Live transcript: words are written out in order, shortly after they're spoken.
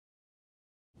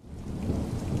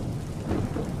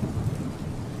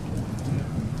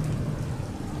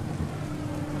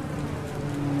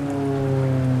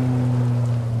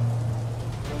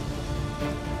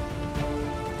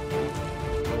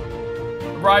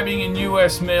arriving in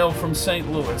U.S. mail from St.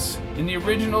 Louis in the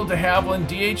original de Havilland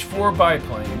DH-4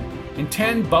 biplane in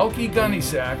 10 bulky gunny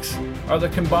sacks are the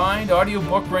combined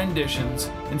audiobook renditions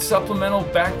and supplemental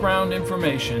background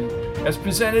information as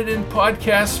presented in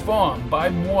podcast form by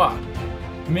moi,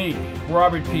 me,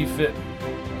 Robert P. Fitton.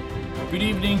 Good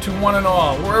evening to one and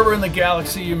all, wherever in the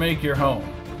galaxy you make your home.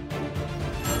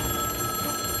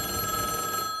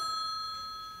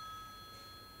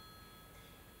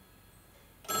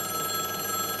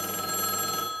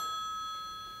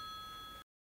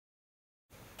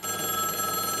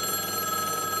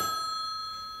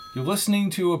 You're listening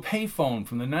to a payphone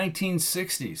from the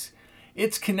 1960s.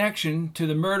 Its connection to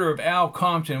the murder of Al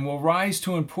Compton will rise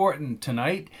to importance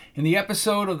tonight in the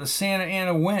episode of the Santa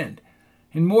Ana Wind.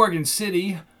 In Morgan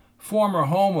City, former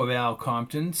home of Al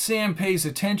Compton, Sam pays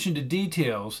attention to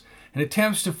details and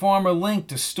attempts to form a link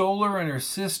to Stoller and her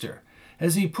sister.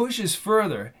 As he pushes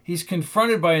further, he's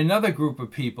confronted by another group of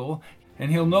people,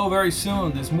 and he'll know very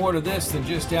soon there's more to this than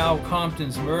just Al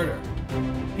Compton's murder.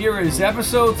 Here is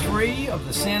Episode 3 of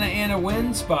the Santa Ana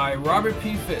Winds by Robert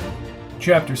P. Fitton.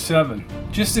 Chapter 7.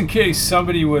 Just in case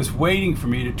somebody was waiting for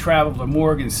me to travel to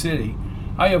Morgan City,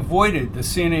 I avoided the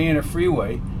Santa Ana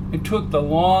Freeway and took the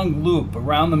long loop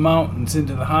around the mountains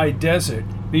into the high desert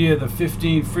via the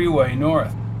 15 freeway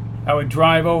north. I would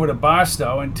drive over to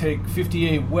Barstow and take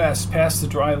 58 west past the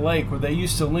dry lake where they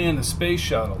used to land the space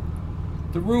shuttle.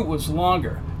 The route was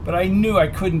longer, but I knew I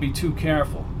couldn't be too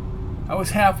careful. I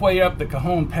was halfway up the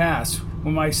Cajon Pass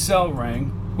when my cell rang,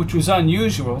 which was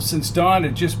unusual since dawn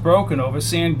had just broken over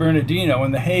San Bernardino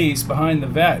in the haze behind the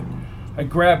vet. I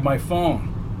grabbed my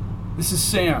phone. This is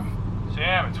Sam.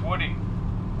 Sam, it's Woody.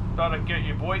 Thought I'd get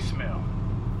your voicemail.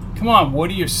 Come on,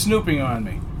 Woody, you're snooping on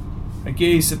me. I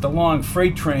gazed at the long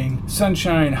freight train,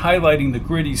 sunshine highlighting the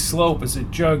gritty slope as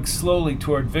it jogged slowly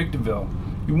toward Victorville.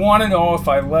 You want to know if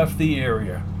I left the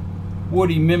area.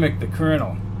 Woody mimicked the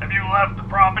colonel. Have you left the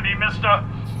property, mister?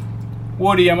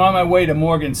 Woody, I'm on my way to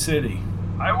Morgan City.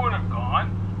 I would have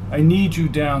gone. I need you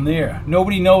down there.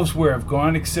 Nobody knows where I've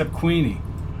gone except Queenie.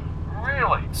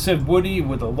 Really? Said Woody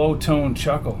with a low-toned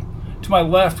chuckle. To my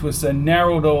left was the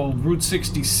narrowed old Route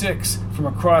 66 from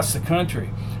across the country.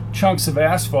 Chunks of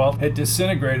asphalt had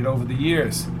disintegrated over the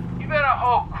years. You better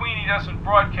hope Queenie doesn't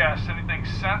broadcast anything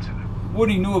sensitive.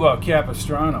 Woody knew about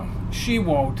Capistrano. She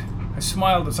won't. I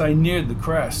smiled as I neared the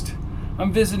crest.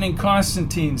 I'm visiting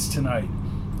Constantine's tonight.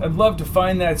 I'd love to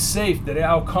find that safe that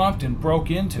Al Compton broke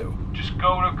into. Just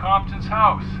go to Compton's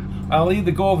house. I'll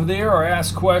either go over there or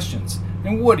ask questions.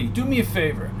 And Woody, do me a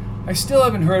favor. I still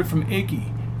haven't heard from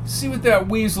Icky. See what that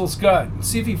weasel's got.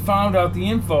 See if he found out the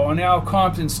info on Al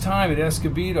Compton's time at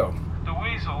Escobedo. The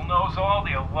weasel knows all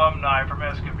the alumni from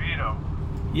Escobedo.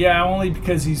 Yeah, only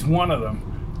because he's one of them.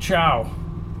 Chow.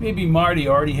 Maybe Marty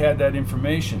already had that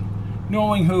information.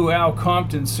 Knowing who Al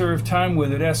Compton served time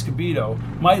with at Escobedo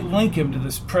might link him to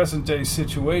this present-day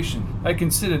situation. I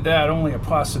considered that only a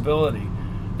possibility.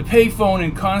 The payphone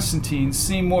in Constantine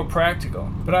seemed more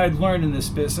practical, but I had learned in this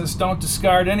business, don't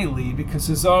discard any lead because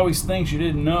there's always things you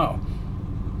didn't know.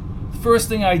 The first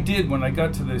thing I did when I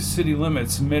got to the city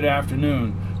limits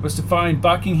mid-afternoon was to find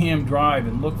Buckingham Drive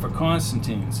and look for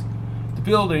Constantine's. The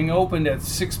building opened at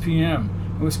 6 p.m.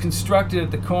 It was constructed at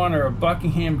the corner of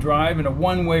Buckingham Drive and a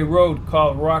one-way road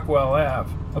called Rockwell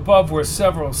Ave. Above were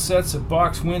several sets of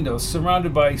box windows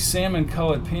surrounded by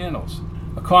salmon-colored panels.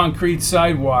 A concrete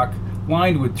sidewalk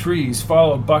lined with trees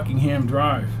followed Buckingham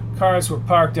Drive. Cars were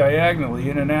parked diagonally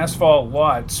in an asphalt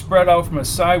lot spread out from a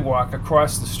sidewalk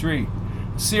across the street.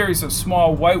 A series of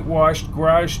small whitewashed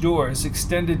garage doors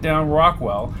extended down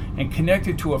Rockwell and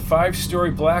connected to a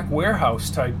 5-story black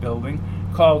warehouse-type building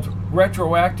called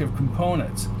Retroactive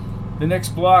Components. The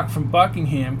next block from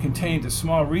Buckingham contained a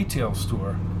small retail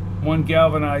store. One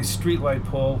galvanized streetlight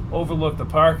pole overlooked the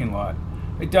parking lot.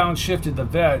 I downshifted the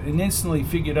vet and instantly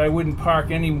figured I wouldn't park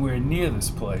anywhere near this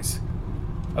place.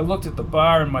 I looked at the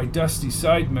bar in my dusty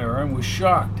side mirror and was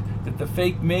shocked that the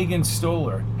fake Meagan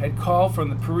Stoller had called from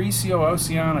the Paraíso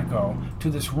Oceánico to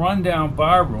this rundown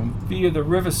bar room via the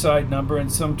Riverside number in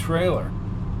some trailer.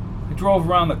 I drove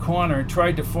around the corner and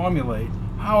tried to formulate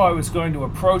how I was going to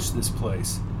approach this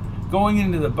place. Going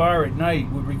into the bar at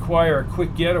night would require a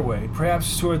quick getaway,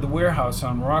 perhaps toward the warehouse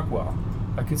on Rockwell.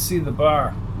 I could see the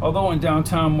bar, although in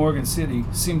downtown Morgan City,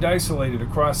 seemed isolated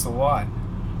across the lot.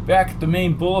 Back at the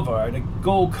main boulevard, a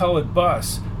gold-colored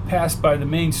bus passed by the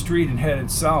main street and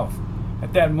headed south.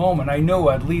 At that moment, I knew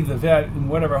I'd leave the vet in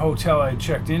whatever hotel I had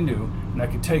checked into, and I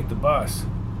could take the bus.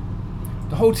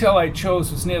 The hotel I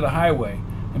chose was near the highway,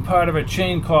 and part of a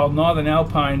chain called Northern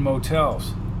Alpine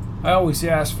Motels. I always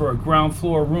ask for a ground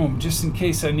floor room just in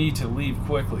case I need to leave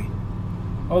quickly.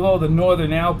 Although the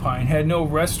Northern Alpine had no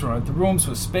restaurant, the rooms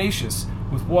were spacious,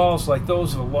 with walls like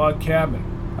those of a log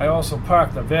cabin. I also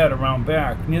parked the vet around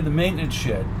back, near the maintenance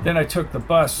shed. Then I took the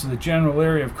bus to the general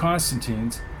area of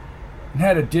Constantine's and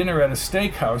had a dinner at a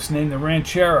steakhouse named the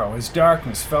Ranchero as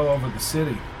darkness fell over the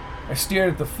city. I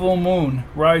stared at the full moon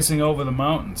rising over the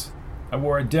mountains. I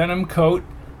wore a denim coat,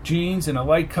 jeans, and a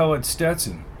light-colored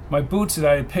Stetson. My boots that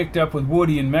I had picked up with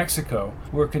Woody in Mexico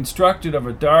were constructed of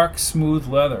a dark, smooth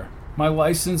leather. My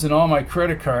license and all my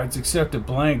credit cards, except a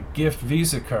blank gift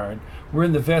Visa card, were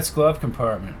in the vet's glove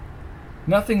compartment.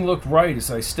 Nothing looked right as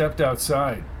I stepped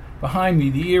outside. Behind me,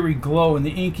 the eerie glow in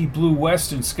the inky blue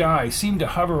western sky seemed to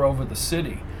hover over the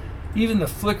city. Even the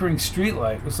flickering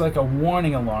streetlight was like a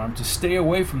warning alarm to stay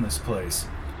away from this place.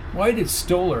 Why did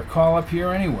Stoller call up here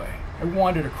anyway? I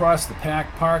wandered across the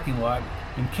packed parking lot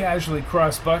and casually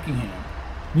crossed Buckingham.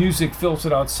 Music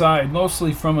filtered outside,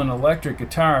 mostly from an electric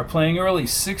guitar playing early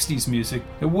 60s music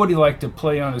that Woody liked to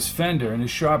play on his Fender in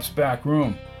his shop's back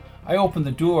room. I opened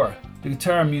the door. The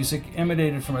guitar music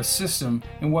emanated from a system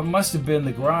in what must have been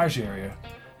the garage area.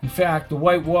 In fact, the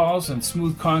white walls and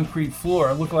smooth concrete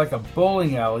floor looked like a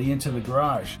bowling alley into the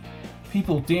garage.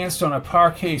 People danced on a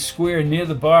parquet square near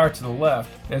the bar to the left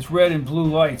as red and blue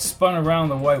lights spun around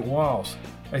the white walls.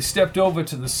 I stepped over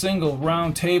to the single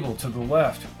round table to the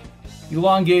left.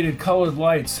 Elongated colored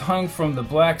lights hung from the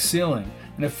black ceiling,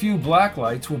 and a few black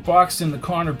lights were boxed in the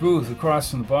corner booth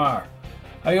across from the bar.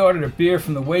 I ordered a beer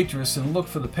from the waitress and looked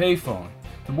for the payphone.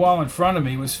 The wall in front of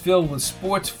me was filled with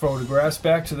sports photographs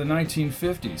back to the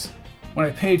 1950s. When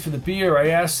I paid for the beer, I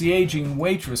asked the aging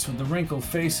waitress with the wrinkled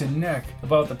face and neck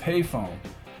about the payphone.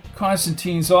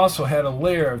 Constantine's also had a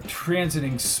layer of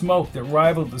transiting smoke that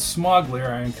rivaled the smog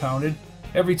layer I encountered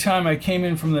every time I came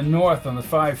in from the north on the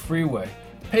 5 freeway.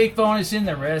 "The payphone is in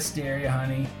the rest area,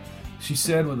 honey," she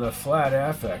said with a flat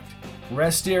affect.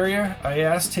 "Rest area?" I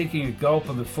asked, taking a gulp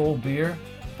of the full beer.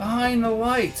 "Behind the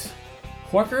lights."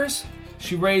 "Hookers?"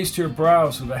 She raised her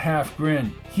brows with a half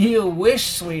grin. "You wish,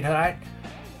 sweetheart.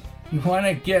 You want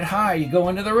to get high, you go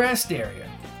into the rest area."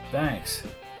 "Thanks."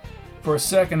 For a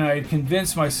second I had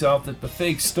convinced myself that the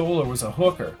fake Stoller was a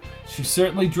hooker. She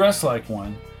certainly dressed like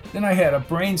one. Then I had a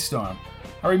brainstorm.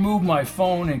 I removed my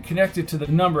phone and connected to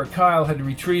the number Kyle had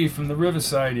retrieved from the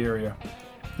Riverside area.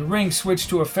 The ring switched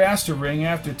to a faster ring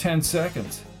after 10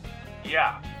 seconds.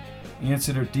 "Yeah,"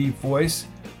 answered her deep voice.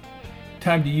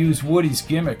 Time to use Woody's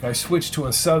gimmick. I switched to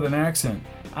a southern accent.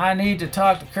 "I need to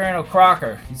talk to Colonel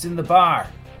Crocker. He's in the bar."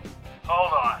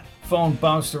 "Hold on." Phone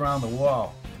bounced around the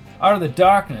wall. Out of the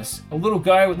darkness, a little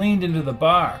guy leaned into the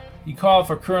bar. He called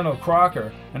for Colonel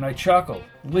Crocker, and I chuckled.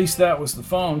 At least that was the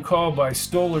phone called by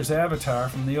Stoller's avatar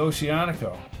from the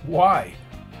Oceánico. Why?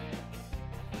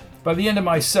 By the end of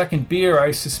my second beer,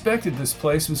 I suspected this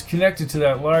place was connected to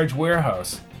that large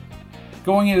warehouse.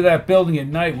 Going into that building at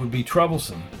night would be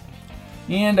troublesome.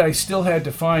 And I still had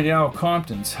to find Al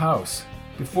Compton's house.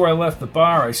 Before I left the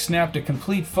bar, I snapped a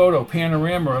complete photo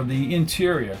panorama of the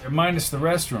interior, minus the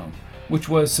restroom, which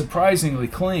was surprisingly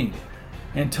clean,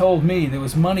 and told me there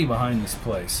was money behind this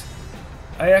place.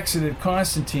 I exited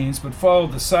Constantine's but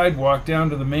followed the sidewalk down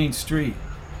to the main street.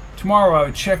 Tomorrow I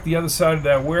would check the other side of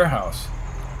that warehouse.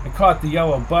 I caught the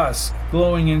yellow bus,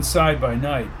 glowing inside by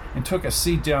night, and took a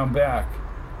seat down back.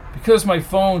 Because my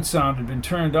phone sound had been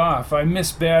turned off, I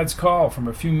missed Bad's call from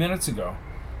a few minutes ago.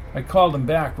 I called him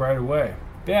back right away.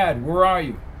 "Bad, where are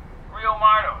you?" "Rio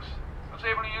Mardos. I was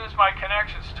able to use my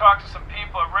connections to talk to some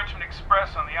people at Richmond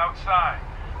Express on the outside.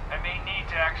 I may need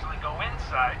to actually go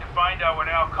inside to find out what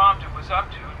Al Compton was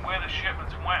up to and where the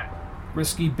shipments went."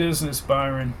 "Risky business,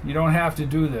 Byron. You don't have to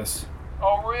do this."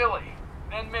 "Oh, really?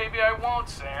 Then maybe I won't,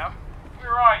 Sam.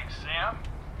 Where are you, Sam?"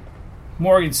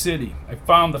 "Morgan City. I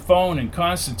found the phone in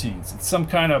Constantine's. It's some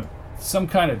kind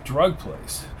of drug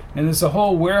place. And there's a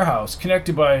whole warehouse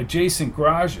connected by adjacent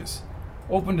garages.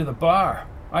 Open to the bar.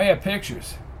 I have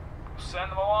pictures."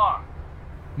 "Send them along."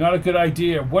 "Not a good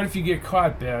idea. What if you get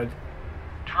caught, Bad?"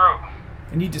 "True."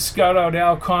 "I need to scout out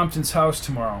Al Compton's house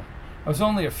tomorrow. I was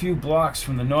only a few blocks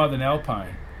from the Northern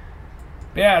Alpine."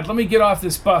 "Bad, let me get off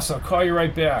this bus. I'll call you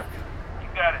right back." "You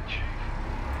got it, Chief."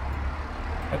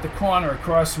 At the corner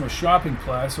across from a shopping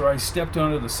plaza, I stepped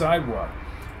onto the sidewalk.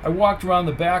 I walked around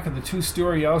the back of the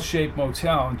 2-story L-shaped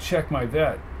motel and checked my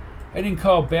vet. I didn't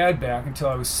call Bad back until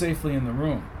I was safely in the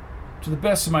room. To the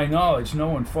best of my knowledge, no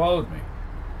one followed me.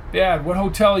 "Bad, what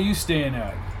hotel are you staying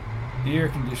at?" The air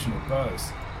conditioner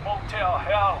buzzed. "Motel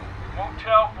Hell.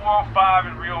 Motel 405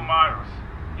 in Rio Mardos.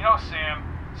 You know, Sam,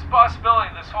 it's a possibility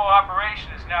this whole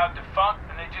operation is now defunct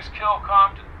and they just killed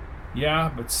Compton." "Yeah,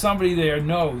 but somebody there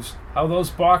knows how those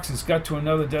boxes got to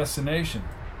another destination."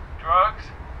 "Drugs?"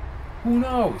 "Who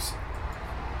knows?"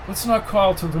 Let's not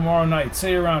call till tomorrow night,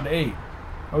 say around 8.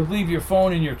 I would leave your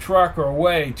phone in your truck or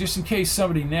away, just in case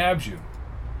somebody nabs you.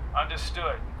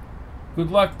 Understood.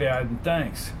 Good luck, Dad, and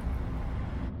thanks.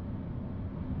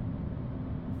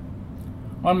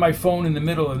 On my phone in the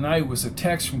middle of the night was a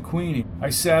text from Queenie. I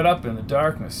sat up in the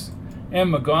darkness.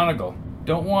 M. McGonigal.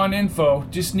 Don't want info,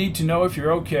 just need to know if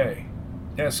you're okay.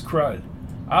 S. Crud.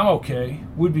 I'm okay.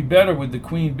 Would be better with the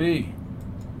Queen Bee.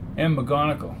 M.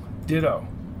 McGonigal. Ditto.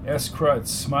 S. Crud.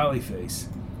 Smiley face.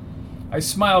 I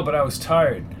smiled, but I was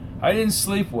tired. I didn't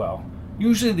sleep well.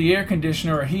 Usually the air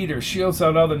conditioner or heater shields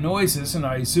out other noises and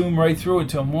I zoom right through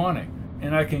until morning,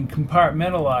 and I can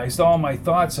compartmentalize all my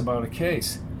thoughts about a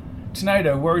case. Tonight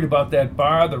I worried about that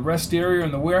bar, the rest area,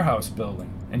 and the warehouse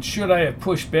building, and should I have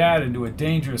pushed Bad into a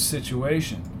dangerous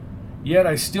situation. Yet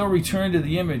I still returned to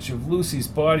the image of Lucy's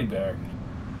body bag.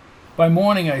 By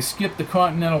morning I skipped the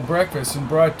continental breakfast and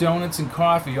brought donuts and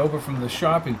coffee over from the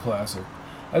shopping plaza.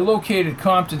 I located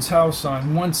Compton's house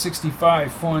on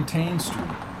 165 Fontaine Street.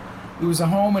 It was a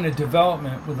home in a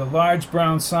development with a large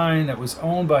brown sign that was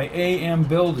owned by AM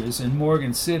Builders in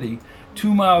Morgan City,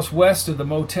 2 miles west of the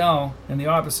motel in the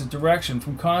opposite direction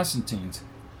from Constantine's.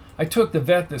 I took the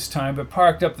vet this time, but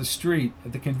parked up the street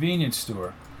at the convenience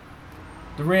store.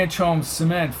 The ranch home's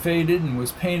cement faded and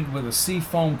was painted with a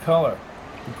seafoam color.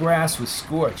 The grass was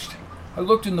scorched. I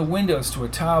looked in the windows to a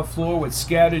tiled floor with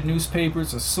scattered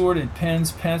newspapers, assorted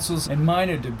pens, pencils, and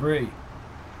minor debris.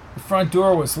 The front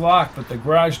door was locked, but the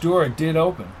garage door did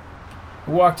open.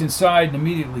 I walked inside and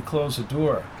immediately closed the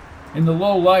door. In the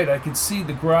low light, I could see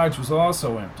the garage was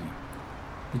also empty.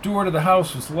 The door to the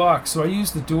house was locked, so I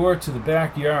used the door to the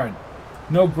backyard.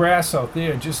 No grass out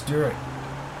there, just dirt.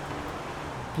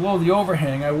 Below the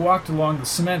overhang, I walked along the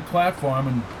cement platform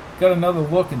and got another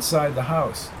look inside the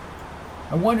house.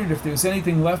 I wondered if there was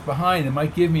anything left behind that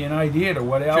might give me an idea to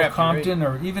what Al Compton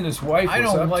or even his wife was up to.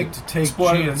 I don't like to take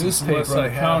chances a newspaper on the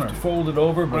counter, folded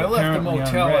over, but when I left the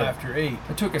motel unread. After 8,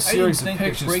 I took a series of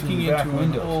pictures breaking through the back into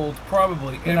windows. an old,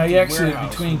 probably empty and I exited warehouse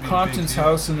between would be a Compton's big deal.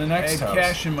 house and the next I had house.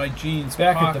 cash in my jeans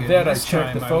Back pocket. at the vet, I this checked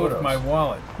time the I photos. left my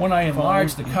wallet. When I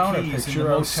enlarged the phone, counter and keys in picture,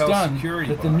 the I was motel stunned security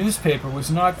that the box. newspaper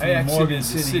was not from I the Morgan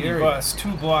exited the City city area. bus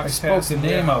 2 blocks I spoke past the the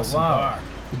name out warehouse and loud. bar.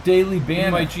 The Daily Banner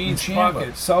In my jeans in Chandler,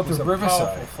 pocket south was of a Riverside.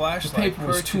 powerful flashlight The paper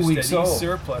was 2 purchased weeks at old. East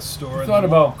Surplus Store I in thought the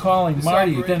about mall. calling This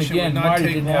Marty, then operation again, would not Marty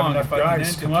take didn't have long enough if I could guys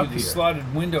to enter come up through the here.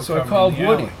 slotted window So I cover called in the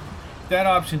Woody. alley. If that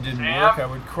option didn't Sam? work, I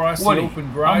would cross Woody, the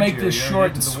open garage I'll make this area short and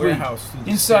and into the sweet. warehouse through the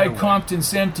Inside stairway.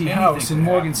 Compton's empty Anything house in could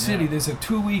Morgan happen City, then. there's a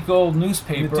 2-week-old In the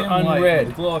newspaper dim light, with unread.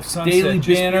 the glow of sunset Daily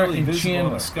just Banner barely in visible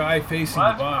Chandler. the sky facing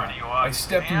Well, the that's bar. pretty I odd,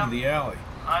 stepped Sam. into the alley.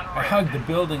 I Unread. hugged the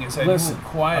building as I Listen, moved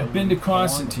quietly. I've been to along the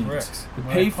Constantine's. bricks. The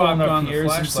When I payphone popped up on the here is in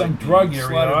some flashlight beam, drug area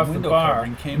slotted off the window bar,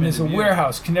 covering came and there's a into view.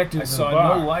 warehouse connected I to the saw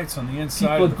bar. no lights on the inside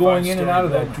People of the going in and out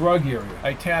of that five-story drug area. building.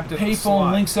 I tapped The at the payphone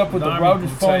slot. links up with the army routed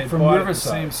boots I phone had from bought at the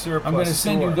Riverside. same surplus I'm going to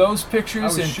send you store. those I pictures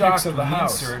was and shocked pics of the when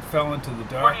house. insert fell into the What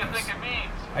do you darkness. think it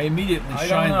means? I immediately I don't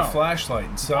shined the know. flashlight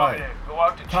inside. Go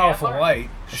out to Powerful Chandler? light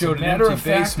showed an matter empty of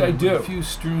fact, basement I do. with a few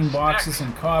strewn boxes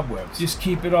and cobwebs. Just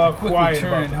keep it all quickly quiet about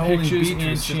turned, the holding pictures and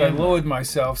Beatrice as I Chandler. lowered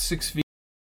myself 6 feet.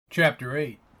 Chapter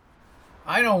 8.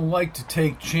 I don't like to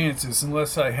take chances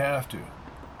unless I have to.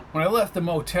 When I left the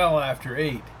motel after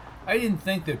 8, I didn't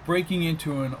think that breaking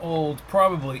into an old,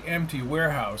 probably empty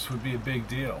warehouse would be a big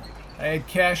deal. I had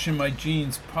cash in my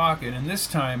jeans pocket, and this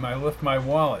time I left my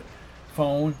wallet,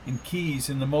 phone, and keys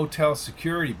in the motel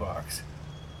security box.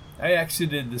 I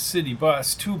exited the city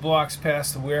bus 2 blocks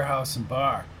past the warehouse and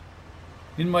bar.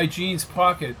 In my jeans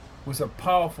pocket was a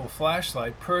powerful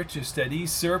flashlight purchased at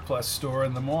East Surplus Store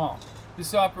in the mall.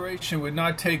 This operation would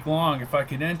not take long if I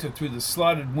could enter through the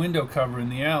slotted window cover in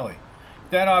the alley.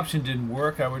 If that option didn't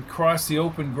work, I would cross the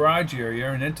open garage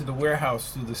area and enter the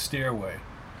warehouse through the stairway.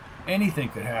 Anything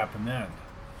could happen then.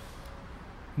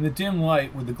 In the dim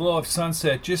light, with the glow of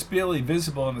sunset just barely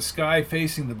visible in the sky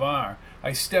facing the bar,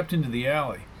 I stepped into the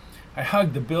alley. I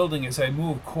hugged the building as I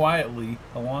moved quietly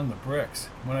along the bricks.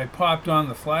 When I popped on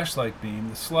the flashlight beam,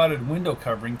 the slotted window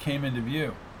covering came into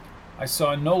view. I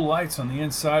saw no lights on the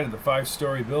inside of the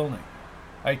 5-story building.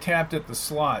 I tapped at the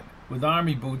slot with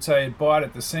army boots I had bought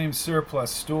at the same surplus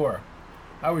store.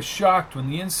 I was shocked when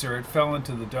the insert fell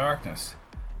into the darkness.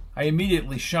 I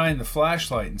immediately shined the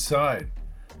flashlight inside.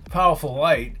 The powerful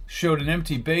light showed an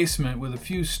empty basement with a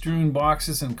few strewn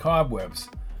boxes and cobwebs.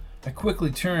 I quickly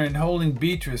turned, holding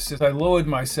Beatrice as I lowered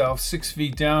myself 6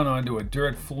 feet down onto a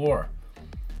dirt floor.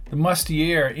 The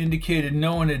musty air indicated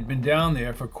no one had been down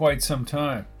there for quite some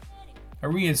time. I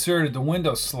reinserted the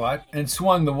window slot and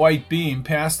swung the white beam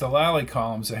past the alley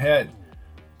columns ahead.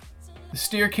 The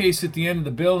staircase at the end of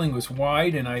the building was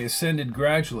wide and I ascended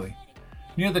gradually.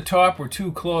 Near the top were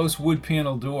 2 closed wood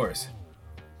panel doors.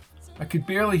 I could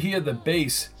barely hear the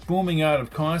bass booming out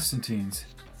of Constantine's.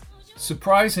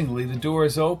 Surprisingly, the door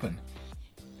is open.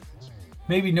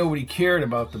 Maybe nobody cared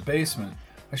about the basement.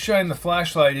 I shined the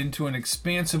flashlight into an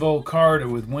expansive old corridor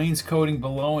with wainscoting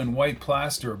below and white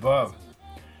plaster above.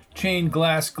 Chained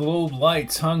glass globe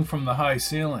lights hung from the high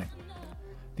ceiling.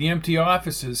 The empty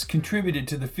offices contributed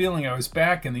to the feeling I was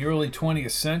back in the early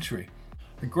 20th century.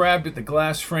 I grabbed at the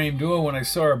glass frame door when I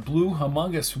saw a blue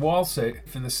humongous wall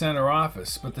safe in the center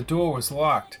office, but the door was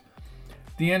locked.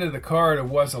 At the end of the corridor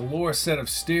was a lower set of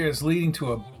stairs leading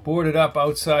to a boarded-up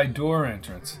outside door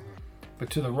entrance. But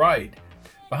to the right,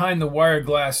 behind the wire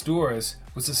glass doors,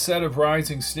 was a set of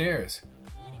rising stairs.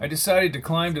 I decided to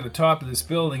climb to the top of this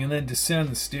building and then descend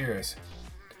the stairs.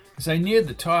 As I neared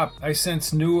the top, I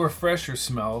sensed newer, fresher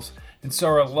smells and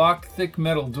saw a locked, thick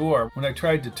metal door when I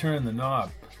tried to turn the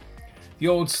knob. The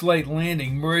old slate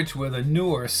landing merged with a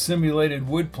newer, simulated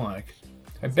wood plank.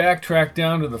 I backtracked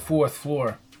down to the 4th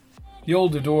floor. The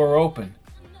older door opened.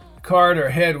 The corridor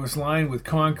ahead was lined with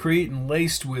concrete and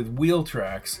laced with wheel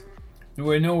tracks. There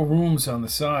were no rooms on the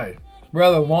side.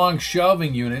 Rather long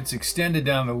shelving units extended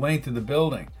down the length of the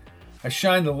building. I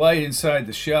shined the light inside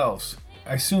the shelves.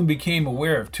 I soon became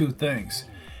aware of 2 things.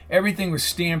 Everything was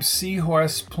stamped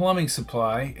Seahorse Plumbing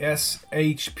Supply,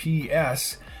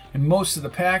 SHPS, and most of the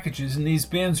packages in these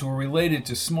bins were related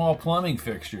to small plumbing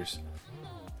fixtures.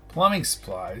 Plumbing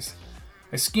supplies?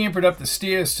 I scampered up the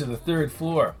stairs to the 3rd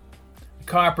floor. The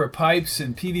copper pipes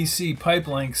and PVC pipe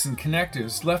lengths and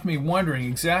connectors left me wondering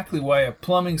exactly why a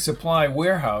plumbing supply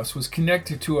warehouse was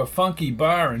connected to a funky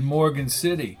bar in Morgan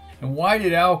City, and why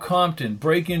did Al Compton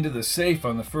break into the safe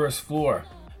on the 1st floor?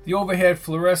 The overhead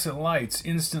fluorescent lights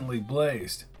instantly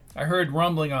blazed. I heard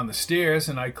rumbling on the stairs,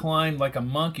 and I climbed like a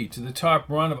monkey to the top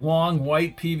run of a long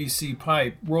white PVC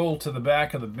pipe rolled to the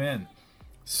back of the bin.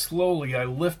 Slowly, I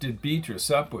lifted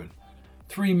Beatrice upward.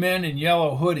 3 men in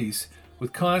yellow hoodies,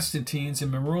 with Constantine's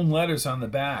and maroon letters on the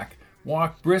back,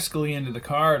 walked briskly into the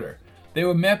corridor. They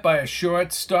were met by a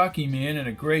short, stocky man in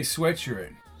a gray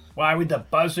sweatshirt. "Why would the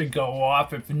buzzer go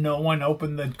off if no one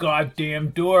opened the goddamn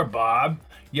door, Bob?"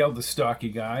 yelled the stocky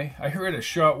guy. I heard a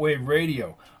shortwave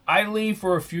radio. "I leave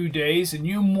for a few days and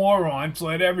you morons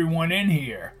let everyone in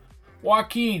here."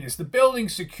 "Joaquin, is the building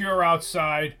secure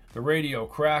outside?" The radio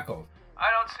crackled. I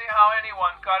don't see how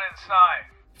anyone got inside.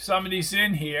 "If somebody's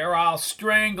in here, I'll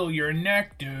strangle your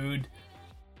neck, dude."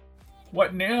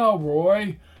 "What now,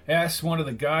 Roy?" asked one of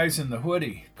the guys in the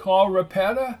hoodie. "Call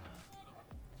Rapetta?"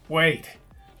 "Wait,"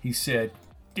 he said.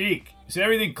 "Deke, is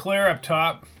everything clear up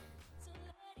top?"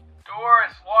 Door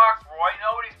is locked, Roy.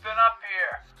 Nobody's been up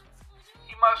here.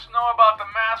 He must know about the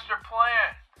master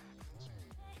plan.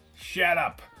 "Shut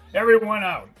up. Everyone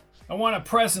out. I want a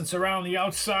presence around the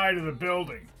outside of the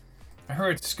building." I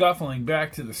heard scuffling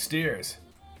back to the stairs.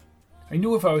 I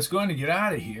knew if I was going to get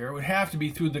out of here, it would have to be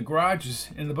through the garages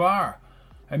and the bar.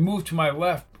 I moved to my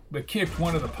left, but kicked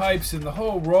one of the pipes, and the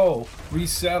whole row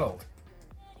resettled.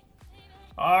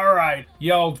 "All right,"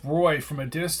 yelled Roy from a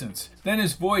distance. Then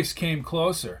his voice came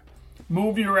closer.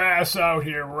 "Move your ass out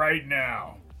here right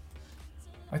now."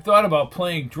 I thought about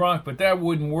playing drunk, but that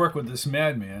wouldn't work with this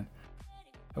madman.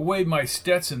 I waved my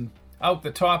Stetson out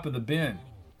the top of the bin.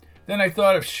 Then I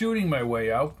thought of shooting my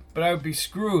way out, but I would be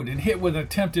screwed and hit with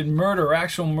attempted murder,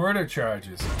 actual murder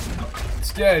charges.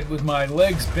 Instead, with my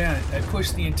legs bent, I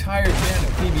pushed the entire bin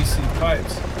of PVC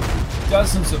pipes.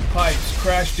 Dozens of pipes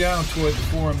crashed down toward the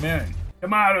 4 men.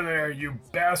 "Come out of there, you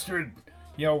bastard!"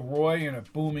 yelled Roy in a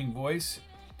booming voice.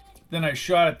 Then I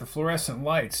shot at the fluorescent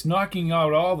lights, knocking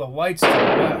out all the lights to the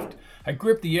left. I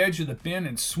gripped the edge of the bin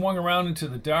and swung around into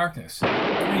the darkness.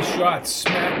 3 shots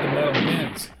smacked the metal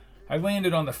bins. I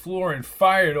landed on the floor and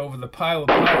fired over the pile of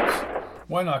pipes.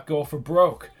 Why not go for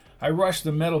broke? I rushed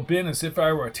the metal bin as if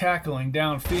I were tackling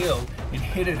downfield and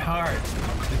hit it hard.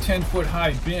 The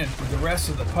 10-foot-high bin with the rest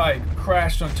of the pipe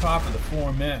crashed on top of the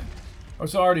 4 men. I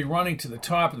was already running to the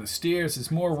top of the stairs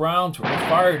as more rounds were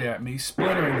fired at me,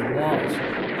 splintering the walls.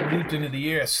 I leaped into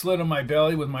the air, slid on my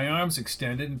belly with my arms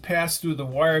extended, and passed through the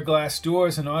wire glass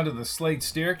doors and onto the slate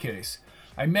staircase.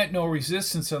 I met no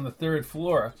resistance on the 3rd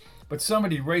floor, but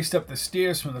somebody raced up the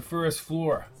stairs from the 1st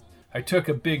floor. I took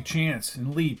a big chance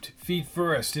and leaped, feet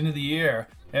first, into the air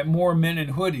at more men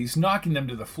in hoodies, knocking them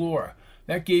to the floor.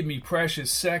 That gave me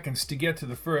precious seconds to get to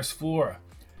the 1st floor.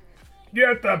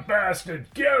 "Get the bastard!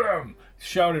 Get him!"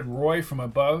 shouted Roy from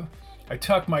above. I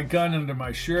tucked my gun under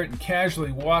my shirt and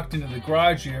casually walked into the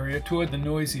garage area toward the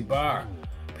noisy bar.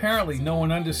 Apparently no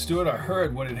one understood or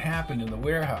heard what had happened in the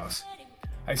warehouse.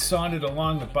 I sauntered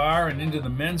along the bar and into the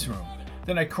men's room.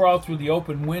 Then I crawled through the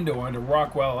open window onto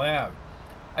Rockwell Ave.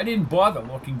 I didn't bother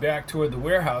looking back toward the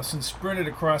warehouse and sprinted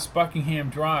across Buckingham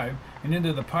Drive and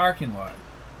into the parking lot.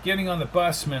 Getting on the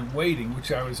bus meant waiting,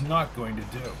 which I was not going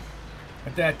to do.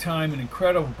 At that time, an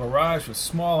incredible barrage of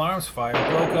small arms fire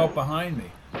broke out behind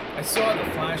me. I saw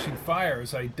the flashing fire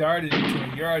as I darted into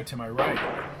a yard to my right.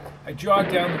 I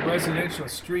jogged down the residential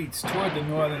streets toward the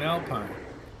northern Alpine.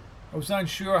 I was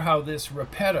unsure how this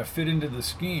Repetta fit into the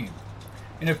scheme.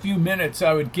 In a few minutes,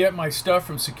 I would get my stuff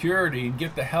from security and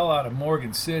get the hell out of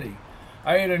Morgan City.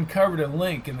 I had uncovered a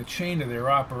link in the chain of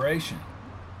their operation.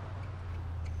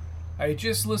 I had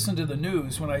just listened to the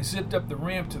news when I zipped up the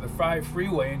ramp to the 5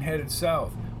 freeway and headed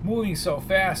south. Moving so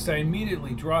fast, I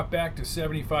immediately dropped back to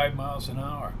 75 miles an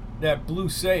hour. That blue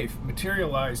safe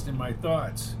materialized in my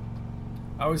thoughts.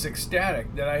 I was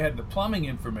ecstatic that I had the plumbing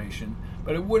information,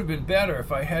 but it would have been better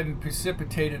if I hadn't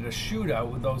precipitated a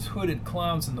shootout with those hooded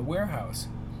clowns in the warehouse.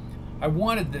 I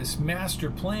wanted this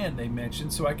master plan they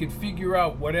mentioned so I could figure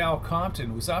out what Al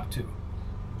Compton was up to.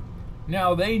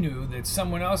 Now they knew that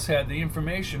someone else had the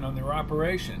information on their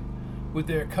operation. With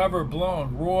their cover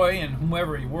blown, Roy and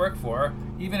whomever he worked for,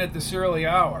 even at this early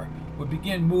hour, would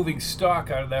begin moving stock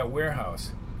out of that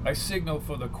warehouse. I signaled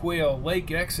for the Quail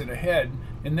Lake exit ahead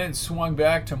and then swung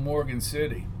back to Morgan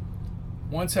City.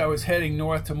 Once I was heading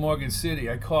north to Morgan City,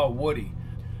 I called Woody.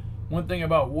 One thing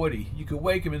about Woody, you could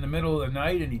wake him in the middle of the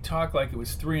night and he'd talk like it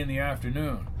was 3 in the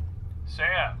afternoon.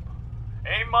 Sam,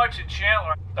 ain't much in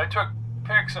Chandler. I took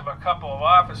pics of a couple of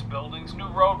office buildings, new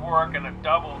road work, and a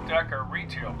double-decker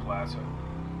retail plaza.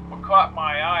 What caught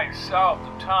my eye south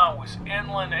of town was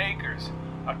Inland Acres,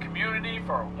 a community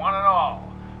for one and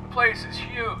all. The place is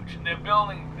huge, and they're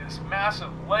building this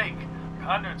massive lake,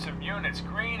 hundreds of units,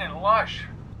 green and lush,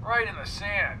 right in the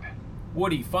sand.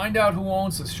 Woody, find out who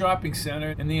owns the shopping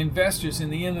center and the investors in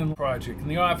the Inland Project and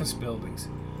the office buildings.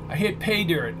 I hit pay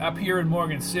dirt up here in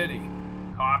Morgan City.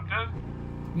 Compton?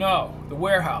 No, the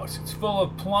warehouse. It's full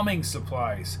of plumbing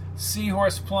supplies.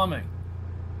 Seahorse Plumbing.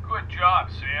 Good job,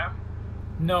 Sam.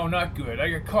 No, not good. I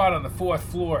got caught on the 4th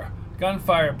floor.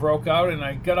 Gunfire broke out and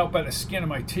I got out by the skin of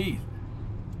my teeth.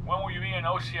 When will you be in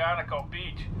Oceánico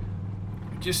Beach?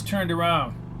 I just turned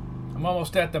around. I'm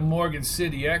almost at the Morgan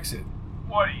City exit.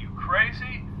 What, are you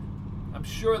crazy? I'm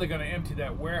sure they're going to empty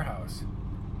that warehouse.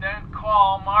 Then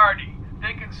call Marty.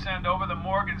 They can send over the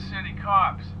Morgan City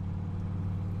cops.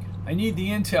 I need the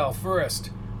intel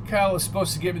first. Kyle is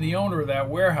supposed to give me the owner of that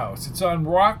warehouse. It's on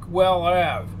Rockwell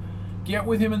Ave. Get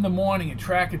with him in the morning and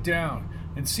track it down.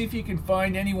 And see if you can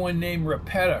find anyone named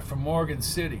Repetta from Morgan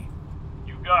City.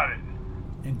 You got it.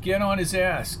 And get on his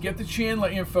ass. Get the Chandler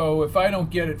info if I don't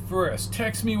get it first.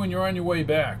 Text me when you're on your way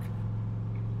back.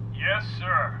 Yes,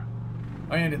 sir.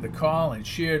 I ended the call and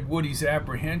shared Woody's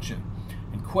apprehension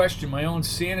and questioned my own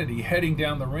sanity heading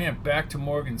down the ramp back to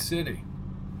Morgan City.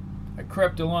 I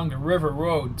crept along the river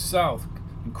road south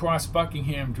and crossed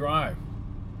Buckingham Drive.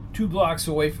 2 blocks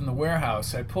away from the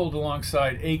warehouse, I pulled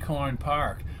alongside Acorn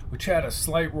Park, which had a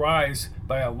slight rise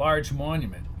by a large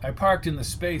monument. I parked in the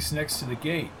space next to the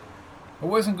gate. I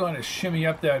wasn't going to shimmy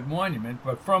up that monument,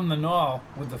 but from the knoll,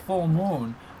 with the full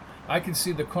moon, I could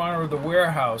see the corner of the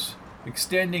warehouse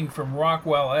extending from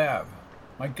Rockwell Ave.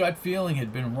 My gut feeling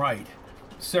had been right.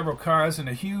 Several cars and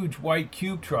a huge white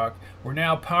cube truck were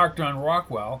now parked on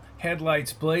Rockwell,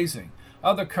 headlights blazing.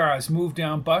 Other cars moved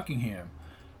down Buckingham,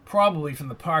 probably from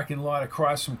the parking lot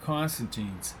across from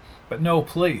Constantine's, but no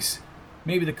police.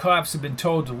 Maybe the cops had been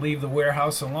told to leave the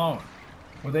warehouse alone.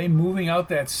 Were they moving out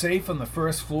that safe on the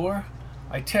 1st floor?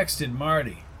 I texted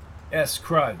Marty.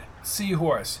 Crud,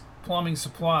 Seahorse, Plumbing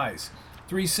Supplies,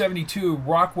 372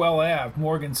 Rockwell Ave,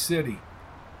 Morgan City.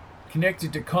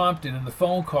 Connected to Compton and the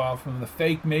phone call from the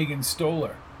fake Meagan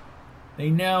Stoller. They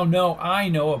now know I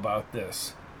know about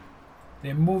this.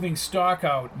 They're moving stock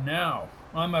out now,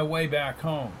 on my way back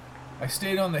home. I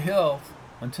stayed on the hill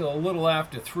until a little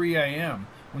after 3 a.m.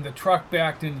 when the truck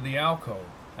backed into the alcove.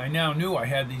 I now knew I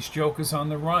had these jokers on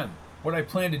the run. What I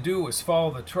planned to do was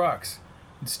follow the trucks.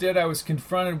 Instead, I was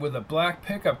confronted with a black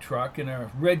pickup truck and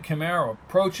a red Camaro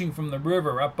approaching from the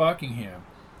river up Buckingham.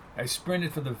 I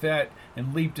sprinted for the vet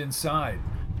and leaped inside.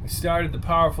 I started the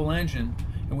powerful engine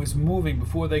and was moving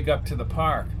before they got to the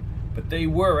park, but they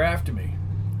were after me.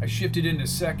 I shifted into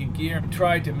second gear and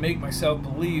tried to make myself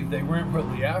believe they weren't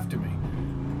really after me.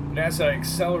 But as I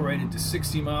accelerated to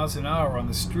 60 miles an hour on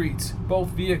the streets, both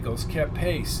vehicles kept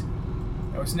pace.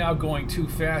 I was now going too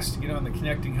fast to get on the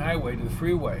connecting highway to the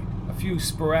freeway. A few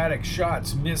sporadic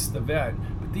shots missed the vet,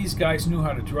 but these guys knew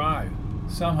how to drive.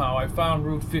 Somehow I found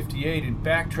Route 58 and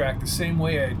backtracked the same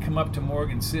way I had come up to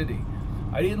Morgan City.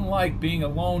 I didn't like being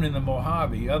alone in the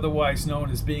Mojave, otherwise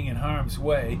known as being in harm's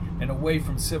way and away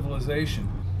from civilization.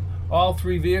 All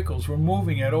three vehicles were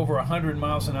moving at over 100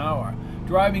 miles an hour.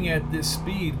 Driving at this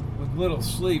speed with little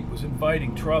sleep was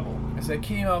inviting trouble. As I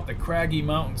came out the craggy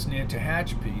mountains near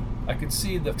Tehachapi, I could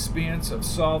see the expanse of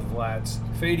salt flats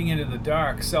fading into the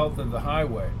dark south of the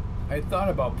highway. I had thought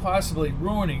about possibly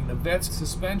ruining the vet's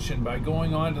suspension by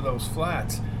going onto those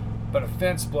flats, but a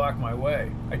fence blocked my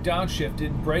way. I downshifted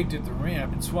and braked at the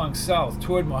ramp and swung south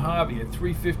toward Mojave at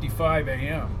 3:55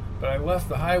 a.m., but I left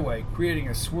the highway, creating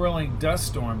a swirling dust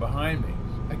storm behind me.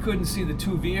 I couldn't see the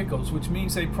two vehicles, which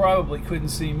means they probably couldn't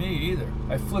see me either.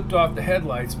 I flipped off the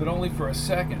headlights, but only for a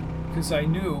second, because I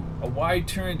knew a wide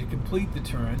turn to complete the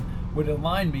turn would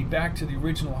align me back to the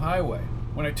original highway.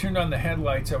 When I turned on the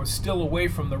headlights, I was still away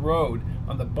from the road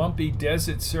on the bumpy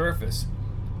desert surface.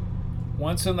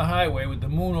 Once on the highway with the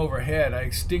moon overhead, I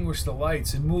extinguished the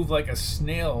lights and moved like a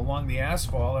snail along the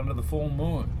asphalt under the full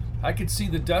moon. I could see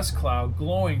the dust cloud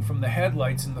glowing from the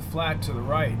headlights in the flat to the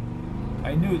right.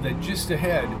 I knew that just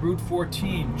ahead, Route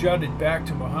 14 jutted back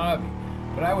to Mojave,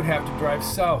 but I would have to drive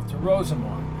south to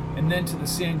Rosamond and then to the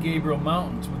San Gabriel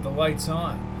Mountains with the lights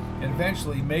on, and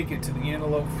eventually make it to the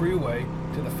Antelope Freeway,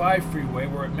 to the 5 freeway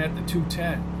where it met the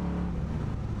 210.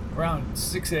 Around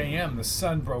 6 a.m., the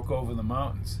sun broke over the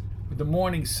mountains. With the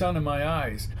morning sun in my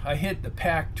eyes, I hit the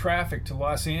packed traffic to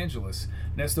Los Angeles,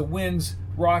 and as the winds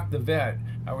rocked the vet,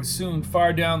 I was soon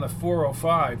far down the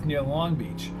 405 near Long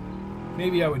Beach.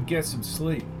 Maybe I would get some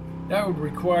sleep. That would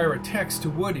require a text to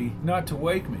Woody not to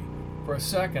wake me. For a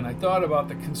second, I thought about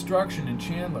the construction in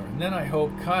Chandler, and then I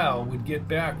hoped Kyle would get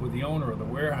back with the owner of the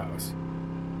warehouse.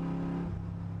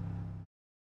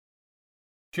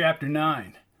 Chapter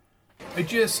 9. I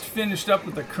just finished up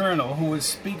with the colonel, who was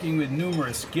speaking with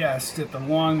numerous guests at the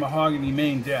long mahogany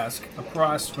main desk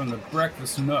across from the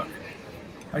breakfast nook.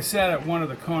 I sat at one of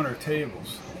the corner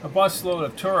tables. A busload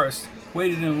of tourists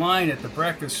waited in line at the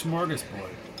breakfast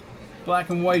smorgasbord. Black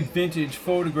and white vintage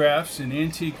photographs in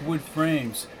antique wood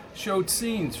frames showed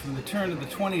scenes from the turn of the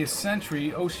 20th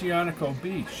century Oceánico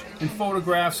Beach and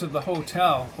photographs of the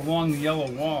hotel along the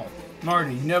yellow wall.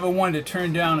 Marty, never one to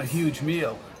turn down a huge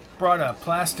meal, brought a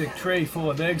plastic tray full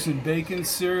of eggs and bacon,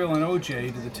 cereal, and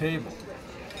OJ to the table.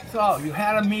 "So, you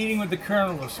had a meeting with the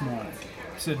colonel this morning,"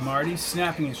 said Marty,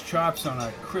 snapping his chops on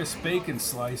a crisp bacon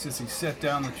slice as he set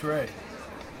down the tray.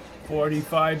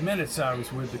 45 minutes I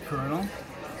was with the colonel,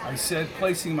 I said,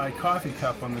 placing my coffee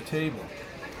cup on the table.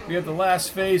 "We have the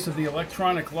last phase of the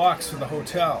electronic locks for the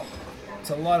hotel. It's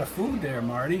a lot of food there,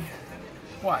 Marty."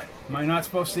 "What, am I not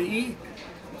supposed to eat?"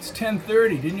 "It's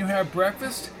 10:30. Didn't you have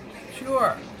breakfast?"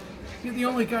 "Sure. You're the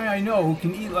only guy I know who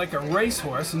can eat like a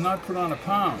racehorse and not put on a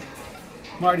pound."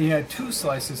 Marty had 2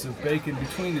 slices of bacon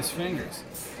between his fingers.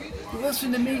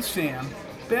 "Listen to me, Sam.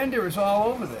 Bender is all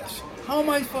over this. How am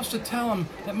I supposed to tell him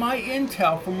that my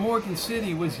intel from Morgan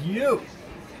City was you?"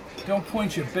 "Don't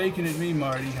point your bacon at me,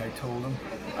 Marty," I told him.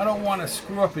 "I don't want to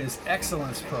screw up his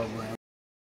excellence program."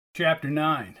 Chapter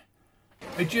 9.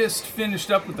 I just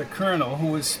finished up with the colonel, who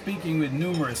was speaking with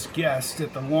numerous guests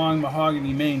at the long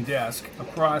mahogany main desk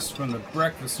across from the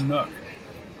breakfast nook.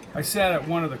 I sat at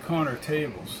one of the corner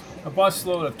tables. A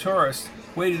busload of tourists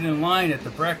waited in line at the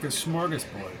breakfast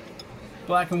smorgasbord.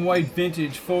 Black and white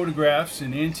vintage photographs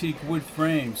in antique wood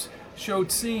frames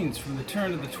showed scenes from the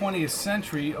turn of the 20th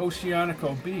century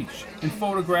Oceánico Beach and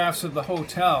photographs of the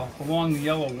hotel along the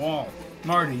yellow wall.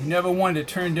 Marty, never one to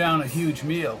turn down a huge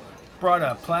meal, brought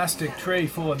a plastic tray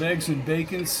full of eggs and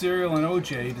bacon, cereal, and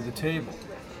OJ to the table.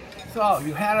 "So,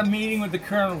 you had a meeting with the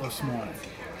colonel this morning,"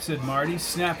 said Marty,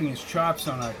 snapping his chops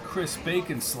on a crisp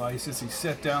bacon slice as he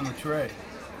set down the tray.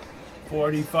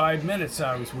 45 minutes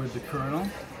I was with the colonel,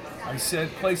 I said,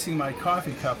 placing my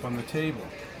coffee cup on the table.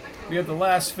 "We have the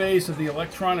last phase of the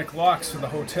electronic locks for the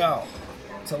hotel.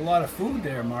 It's a lot of food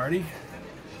there, Marty."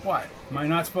 "What, am I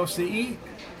not supposed to eat?"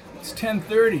 "It's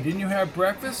 10:30. Didn't you have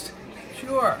breakfast?"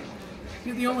 "Sure.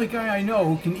 You're the only guy I know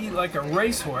who can eat like a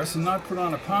racehorse and not put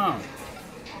on a pound."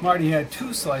 Marty had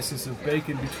 2 slices of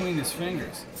bacon between his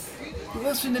fingers.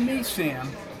 "Listen to me,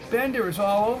 Sam. Bender is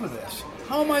all over this.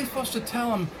 How am I supposed to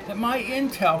tell him that my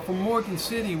intel from Morgan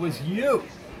City was you?"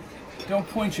 "Don't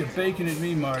point your bacon at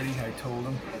me, Marty," I told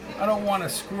him. "I don't want to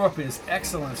screw up his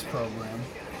excellence program.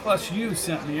 Plus, you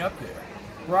sent me up there."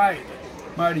 "Right."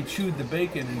 Marty chewed the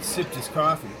bacon and sipped his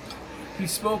coffee. He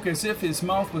spoke as if his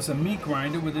mouth was a meat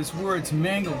grinder, with his words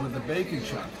mangled with the bacon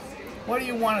chunk. "What do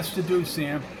you want us to do,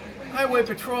 Sam?" "Highway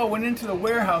Patrol went into the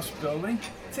warehouse building.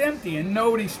 It's empty and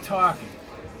nobody's talking."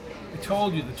 "I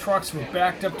told you the trucks were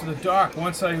backed up to the dock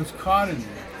once I was caught in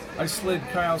there." I slid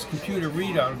Kyle's computer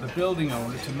readout of the building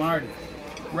owner to Marty.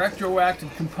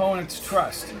 "Retroactive Components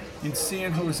Trust in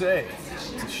San Jose.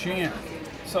 It's a sham."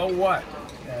 "So what?"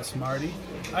 asked Marty.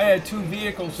 I had 2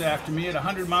 vehicles after me at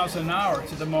 100 miles an hour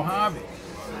to the Mojave.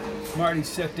 Marty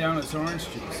set down his orange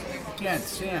juice. Again,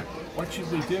 Sam, what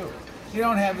should we do? You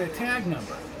don't have their tag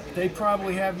number. They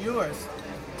probably have yours.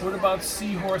 What about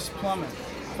Seahorse Plumbing?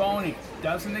 Phony.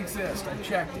 Doesn't exist. I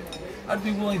checked it. I'd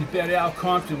be willing to bet Al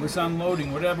Compton was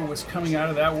unloading whatever was coming out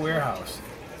of that warehouse.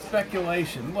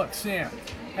 Speculation. Look, Sam,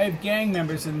 I have gang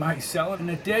members in my cell and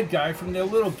a dead guy from their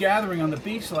little gathering on the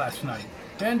beach last night.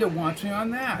 Bender wants me on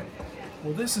that.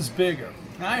 Well, this is bigger.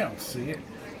 I don't see it.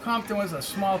 Compton was a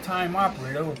small-time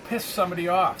operator who pissed somebody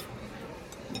off.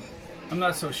 I'm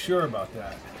not so sure about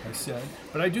that, I said,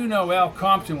 but I do know Al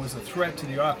Compton was a threat to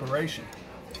the operation.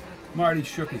 Marty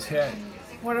shook his head.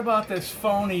 What about this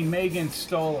phony Meagan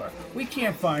Stoller? We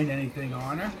can't find anything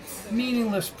on her.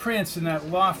 Meaningless prints in that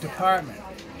loft apartment.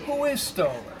 Who is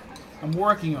Stoller? I'm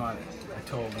working on it, I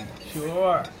told him.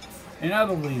 Sure. And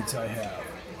other leads I have.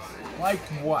 Like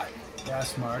what?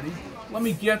 Asked Marty. Let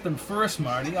me get them first,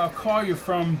 Marty. I'll call you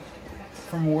from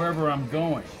wherever I'm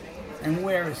going. And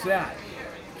where is that?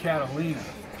 Catalina.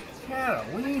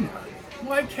 Catalina?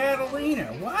 Why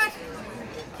Catalina? What?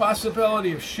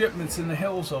 Possibility of shipments in the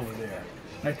hills over there.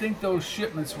 And I think those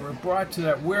shipments were brought to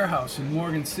that warehouse in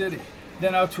Morgan City,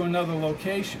 then out to another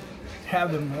location.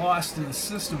 Have them lost in the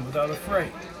system without a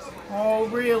freight. Oh,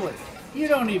 really? You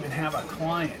don't even have a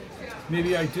client.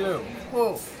 Maybe I do.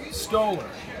 Whoa, Stoller.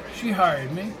 She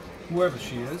hired me, whoever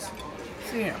she is.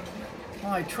 Sam,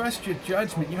 well, I trust your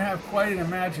judgment. You have quite an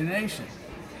imagination.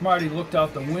 Marty looked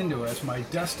out the window as my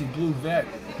dusty blue Vette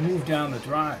moved down the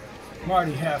drive.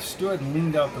 Marty half stood and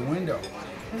leaned out the window.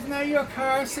 Isn't that your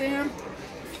car, Sam?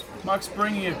 Muck's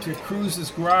bringing it to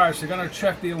Cruz's garage. They're going to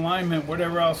check the alignment,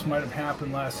 whatever else might have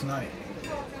happened last night.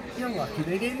 You're lucky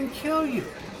they didn't kill you.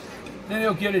 Then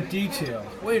they'll get it detailed.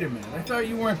 Wait a minute, I thought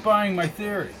you weren't buying my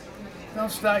theory. Don't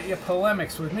start your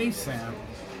polemics with me, Sam.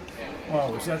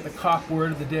 Oh, was that the cop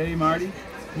word of the day, Marty?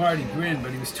 Marty grinned,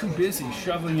 but he was too busy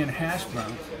shoveling in hash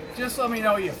brown. Just let me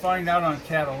know what you find out on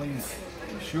Catalina.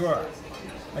 Sure.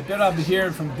 I bet I'll be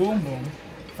hearing from Boom Boom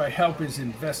if I help his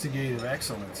investigative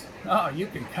excellence. Oh, you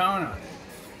can count on it.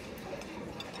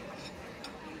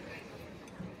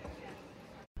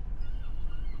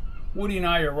 Woody and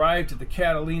I arrived at the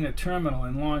Catalina terminal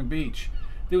in Long Beach.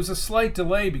 There was a slight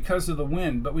delay because of the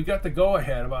wind, but we got the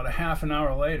go-ahead about a half an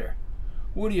hour later.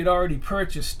 Woody had already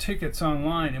purchased tickets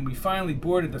online, and we finally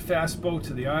boarded the fast boat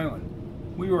to the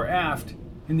island. We were aft,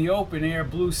 in the open-air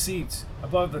blue seats,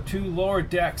 above the 2 lower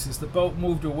decks as the boat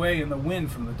moved away in the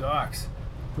wind from the docks.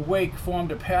 The wake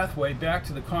formed a pathway back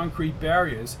to the concrete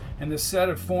barriers and the set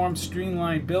of formed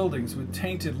streamlined buildings with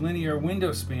tainted linear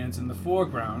window spans in the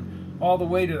foreground, all the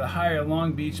way to the higher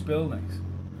Long Beach buildings.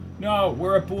 No,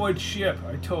 we're aboard ship,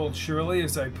 I told Shirley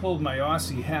as I pulled my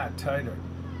Aussie hat tighter.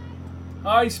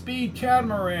 High-speed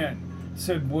catamaran,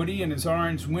 said Woody in his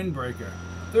orange windbreaker.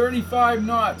 35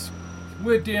 knots.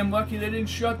 We're damn lucky they didn't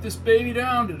shut this baby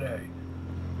down today.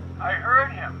 I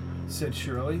heard him, said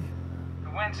Shirley. The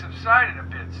wind subsided a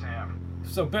bit, Sam.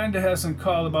 So Bender hasn't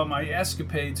called about my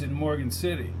escapades in Morgan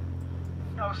City.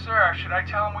 No, sir. Should I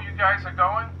tell him where you guys are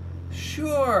going?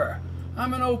 Sure.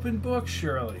 I'm an open book,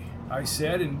 Shirley, I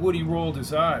said, and Woody rolled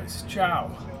his eyes.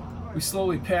 Ciao. We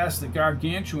slowly passed the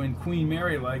gargantuan Queen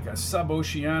Mary like a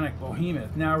sub-oceanic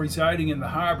behemoth, now residing in the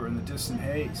harbor in the distant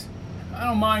haze. I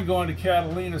don't mind going to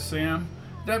Catalina, Sam.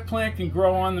 That plant can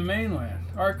grow on the mainland,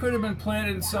 or it could have been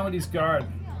planted in somebody's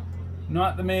garden.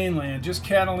 Not the mainland, just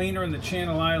Catalina and the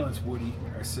Channel Islands, Woody,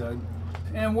 I said.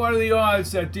 And what are the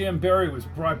odds that damn berry was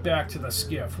brought back to the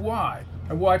skiff? Why?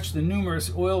 I watched the numerous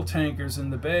oil tankers in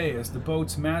the bay as the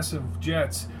boat's massive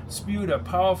jets spewed a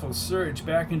powerful surge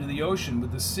back into the ocean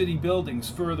with the city buildings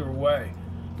further away.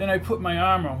 Then I put my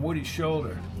arm on Woody's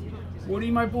shoulder.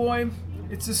 Woody, my boy,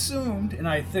 it's assumed, and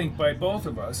I think by both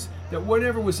of us, that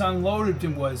whatever was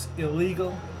unloaded was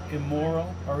illegal,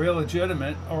 immoral, or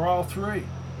illegitimate, or all three.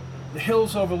 The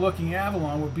hills overlooking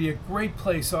Avalon would be a great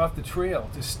place off the trail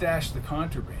to stash the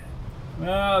contraband.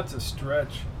 Well, it's a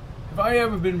stretch. Have I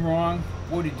ever been wrong?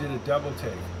 Woody did a double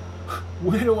take.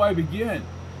 Where do I begin?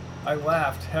 I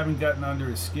laughed, having gotten under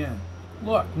his skin.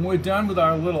 Look, when we're done with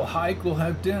our little hike, we'll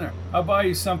have dinner. I'll buy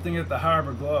you something at the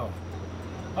Harbor Glow.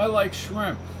 I like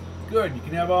shrimp. Good, you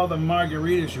can have all the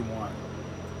margaritas you want.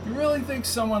 You really think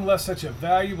someone left such a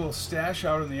valuable stash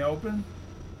out in the open?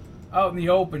 Out in the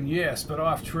open, yes, but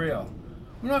off trail.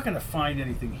 We're not going to find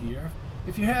anything here.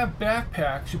 If you have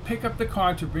backpacks, you pick up the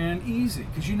contraband easy,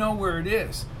 because you know where it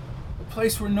is. A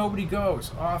place where nobody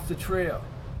goes, off the trail.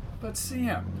 But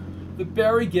Sam, the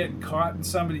berry getting caught in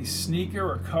somebody's sneaker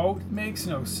or coat makes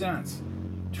no sense.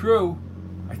 True,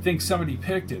 I think somebody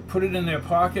picked it, put it in their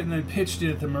pocket, and then pitched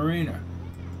it at the marina.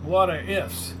 A lot of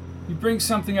ifs. You bring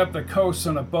something up the coast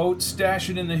on a boat, stash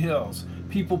it in the hills.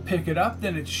 People pick it up,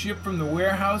 then it's shipped from the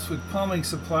warehouse with plumbing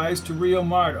supplies to Rio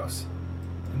Mardos,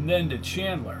 and then to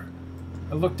Chandler.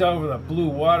 I looked over the blue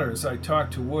water as I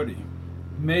talked to Woody.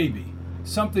 Maybe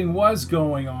something was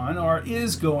going on or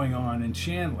is going on in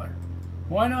Chandler.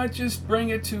 Why not just bring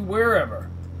it to wherever?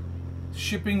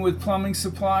 Shipping with plumbing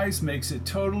supplies makes it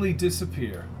totally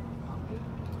disappear.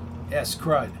 S.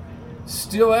 Crud.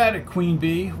 Still at it, Queen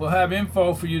Bee. We'll have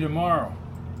info for you tomorrow.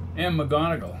 M.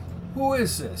 McGonigal. Who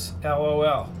is this?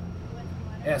 LOL.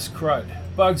 S. Crud.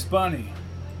 Bugs Bunny.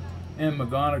 M.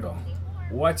 McGonigal.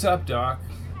 What's up, Doc?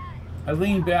 I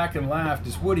leaned back and laughed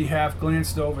as Woody half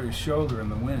glanced over his shoulder in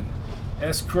the wind.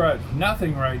 S. Crud.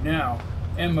 Nothing right now.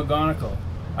 M. McGonigal.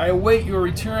 I await your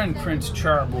return, Prince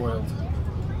Charboiled.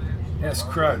 S.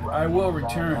 Crud. I will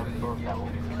return.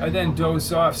 I then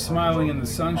dozed off, smiling in the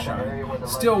sunshine,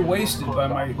 still wasted by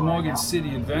my Morgan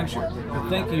City adventure, but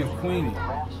thinking of Queenie.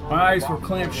 My eyes were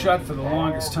clamped shut for the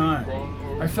longest time.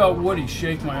 I felt Woody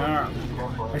shake my arm.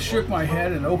 I shook my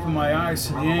head and opened my eyes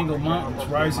to the angled mountains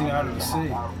rising out of the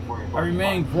sea. I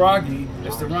remained groggy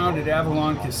as the rounded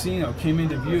Avalon Casino came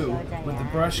into view with the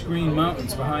brush green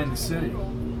mountains behind the city.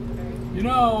 You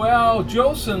know, Al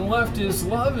Jolson left his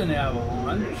love in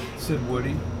Avalon, said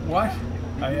Woody. What?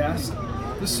 I asked.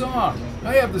 The song.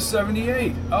 I have the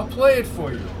 78. I'll play it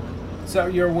for you. Is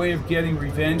that your way of getting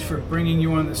revenge for bringing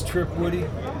you on this trip, Woody?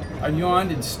 I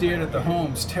yawned and stared at the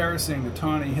homes terracing the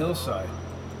tawny hillside.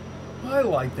 I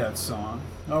like that song.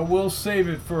 We'll save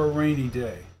it for a rainy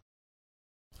day.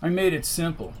 I made it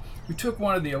simple. We took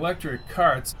one of the electric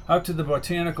carts out to the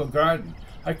botanical garden.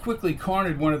 I quickly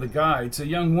cornered one of the guides, a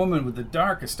young woman with the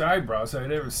darkest eyebrows I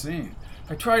had ever seen.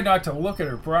 I tried not to look at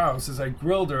her brows as I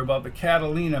grilled her about the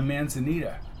Catalina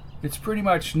manzanita. It's pretty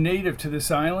much native to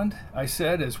this island, I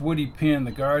said as Woody panned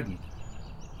the garden.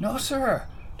 No, sir.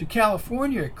 To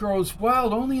California, it grows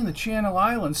wild only in the Channel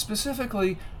Islands,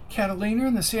 specifically Catalina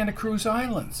and the Santa Cruz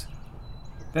Islands.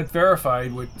 That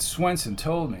verified what Swenson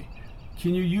told me.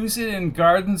 Can you use it in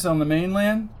gardens on the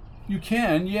mainland? You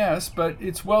can, yes, but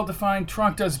its well-defined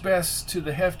trunk does best to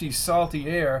the hefty, salty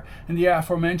air and the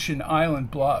aforementioned island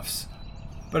bluffs.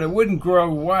 But it wouldn't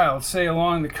grow wild, say,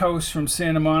 along the coast from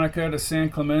Santa Monica to San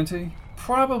Clemente.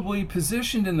 Probably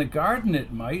positioned in the garden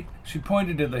it might. She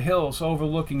pointed to the hills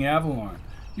overlooking Avalon.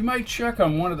 You might check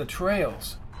on one of the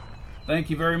trails. Thank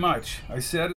you very much, I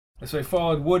said as I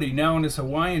followed Woody, now in his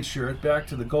Hawaiian shirt, back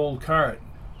to the gold cart.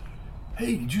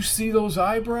 Hey, did you see those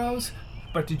eyebrows?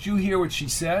 But did you hear what she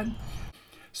said?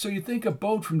 So you think a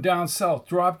boat from down south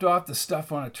dropped off the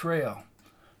stuff on a trail?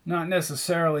 Not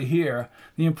necessarily here.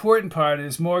 The important part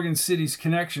is Morgan City's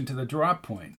connection to the drop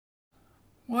point.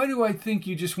 Why do I think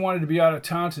you just wanted to be out of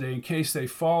town today in case they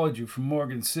followed you from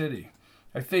Morgan City?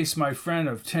 I faced my friend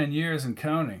of 10 years and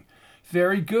counting.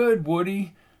 Very good,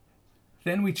 Woody.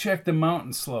 Then we checked the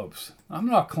mountain slopes. I'm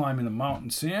not climbing the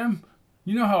mountain, Sam.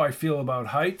 You know how I feel about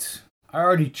heights. I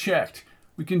already checked.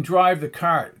 We can drive the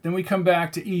cart. Then we come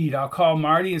back to eat. I'll call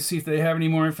Marty and see if they have any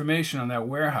more information on that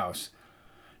warehouse.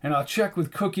 And I'll check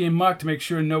with Cookie and Muck to make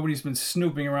sure nobody's been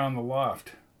snooping around the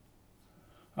loft.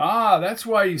 Ah, that's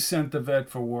why you sent the vet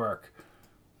for work.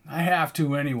 I have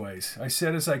to anyways, I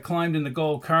said as I climbed in the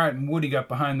gold cart and Woody got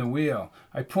behind the wheel.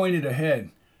 I pointed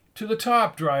ahead. To the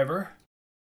top, driver.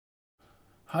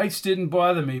 Heights didn't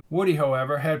bother me. Woody,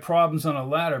 however, had problems on a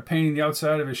ladder painting the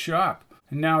outside of his shop.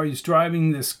 And now he's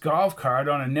driving this golf cart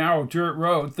on a narrow dirt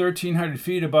road 1,300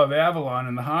 feet above Avalon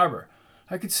in the harbor.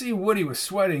 I could see Woody was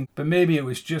sweating, but maybe it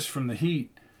was just from the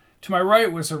heat. To my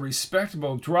right was a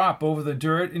respectable drop over the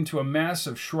dirt into a mass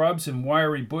of shrubs and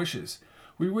wiry bushes.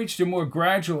 We reached a more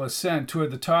gradual ascent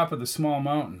toward the top of the small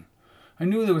mountain. I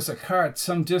knew there was a cart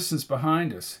some distance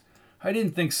behind us. I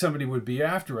didn't think somebody would be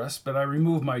after us, but I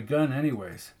removed my gun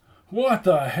anyways. What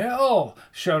the hell?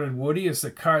 Shouted Woody as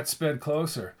the cart sped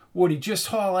closer. Woody, just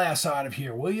haul ass out of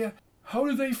here, will you? How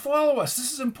do they follow us?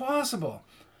 This is impossible.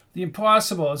 The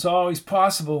impossible is always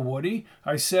possible, Woody,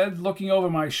 I said, looking over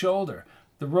my shoulder.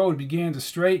 The road began to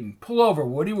straighten. Pull over,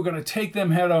 Woody. We're going to take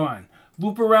them head on.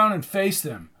 Loop around and face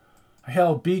them. I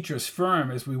held Beatrice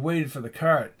firm as we waited for the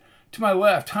cart. To my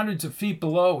left, hundreds of feet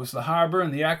below, was the harbor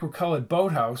and the aqua-colored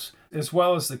boathouse, as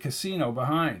well as the casino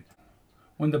behind.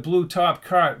 When the blue-topped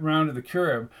cart rounded the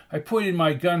curb, I pointed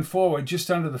my gun forward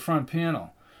just under the front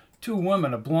panel. Two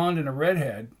women, a blonde and a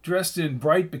redhead, dressed in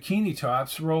bright bikini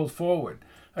tops, rolled forward.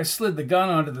 I slid the gun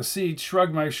onto the seat,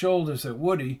 shrugged my shoulders at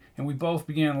Woody, and we both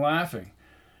began laughing.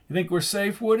 You think we're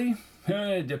safe, Woody?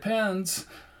 It depends.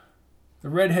 The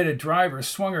red-headed driver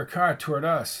swung her car toward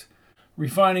us.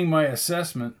 Refining my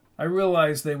assessment, I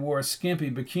realized they wore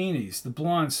skimpy bikinis. The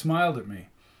blonde smiled at me.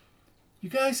 You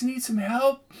guys need some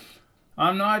help?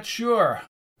 I'm not sure.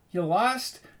 You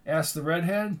lost? Asked the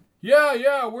redhead.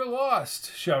 Yeah, we're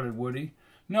lost, shouted Woody.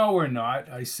 No, we're not,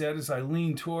 I said as I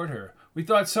leaned toward her. We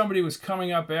thought somebody was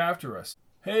coming up after us.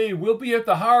 Hey, we'll be at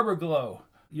the Harbor Glow,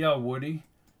 yelled Woody.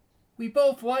 We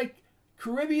both like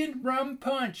Caribbean rum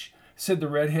punch, said the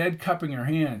redhead, cupping her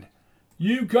hand.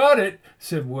 You got it,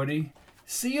 said Woody.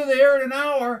 See you there in an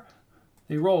hour.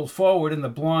 They rolled forward and the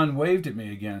blonde waved at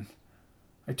me again.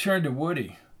 I turned to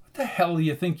Woody. What the hell do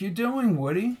you think you're doing,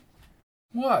 Woody?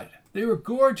 What? They were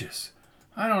gorgeous.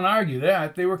 I don't argue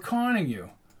that. They were conning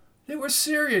you. They were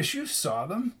serious. You saw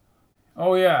them.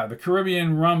 Oh, yeah, the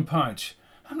Caribbean rum punch.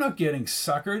 I'm not getting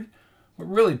suckered. What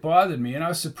really bothered me, and I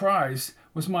was surprised,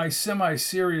 was my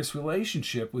semi-serious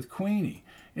relationship with Queenie.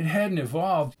 It hadn't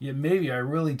evolved, yet maybe I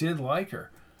really did like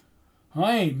her.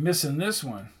 I ain't missing this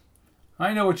one.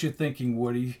 I know what you're thinking,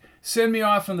 Woody. Send me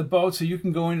off on the boat so you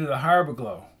can go into the Harbor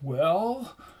Glow.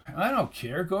 Well, I don't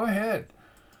care. Go ahead.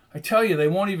 I tell you, they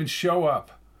won't even show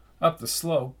up. Up the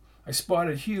slope, I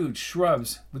spotted huge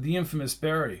shrubs with the infamous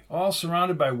berry, all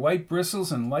surrounded by white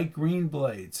bristles and light green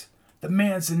blades. The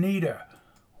manzanita.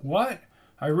 What?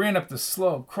 I ran up the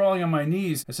slope, crawling on my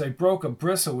knees as I broke a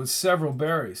bristle with several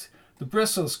berries. The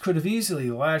bristles could have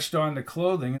easily latched onto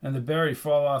clothing and the berry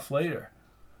fall off later.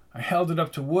 I held it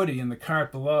up to Woody in the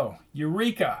cart below.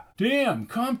 Eureka! Damn,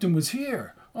 Compton was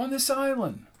here, on this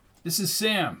island. This is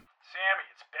Sam. Sammy,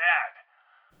 it's Bad.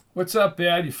 What's up,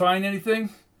 Bad? You find anything?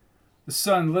 The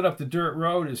sun lit up the dirt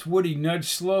road as Woody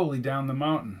nudged slowly down the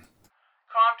mountain.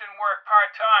 Compton worked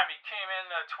part-time. He came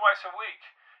in twice a week.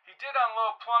 He did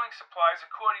unload plumbing supplies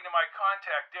according to my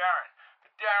contact, Darren.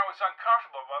 But Darren was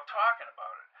uncomfortable about talking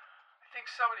about it. I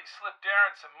think somebody slipped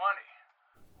Darren some money.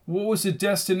 What was the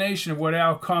destination of what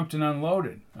Al Compton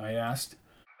unloaded? I asked.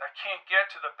 I can't get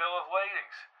to the bill of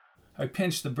ladings. I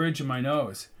pinched the bridge of my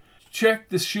nose. Check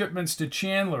the shipments to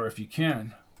Chandler if you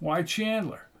can. Why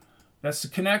Chandler? That's the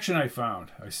connection I found,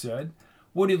 I said.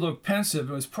 Woody looked pensive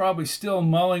and was probably still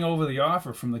mulling over the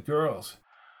offer from the girls.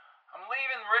 I'm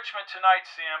leaving Richmond tonight,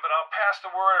 Sam, but I'll pass the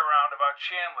word around about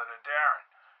Chandler to Darren.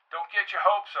 Don't get your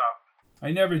hopes up.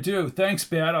 I never do. Thanks,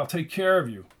 Bad. I'll take care of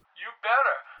you. You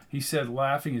better, he said,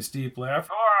 laughing his deep laugh.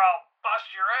 or I'll bust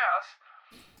your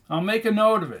ass. I'll make a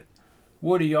note of it.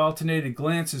 Woody alternated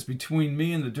glances between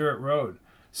me and the dirt road.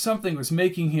 Something was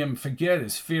making him forget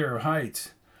his fear of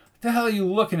heights. What the hell are you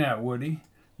looking at, Woody?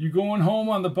 You going home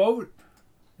on the boat?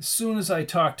 As soon as I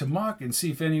talk to Muck and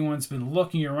see if anyone's been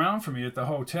looking around for me at the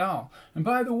hotel. And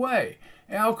by the way,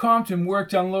 Al Compton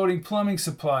worked unloading plumbing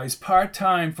supplies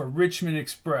part-time for Richmond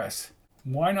Express.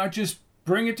 Why not just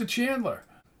bring it to Chandler?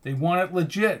 They want it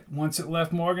legit once it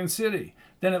left Morgan City.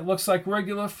 Then it looks like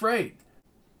regular freight.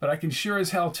 But I can sure as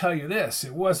hell tell you this,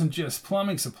 it wasn't just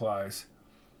plumbing supplies.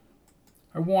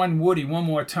 I warned Woody one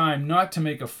more time not to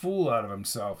make a fool out of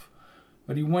himself,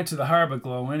 but he went to the Harbor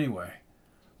Glow anyway.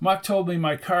 Muck told me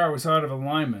my car was out of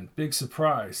alignment, big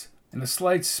surprise, and a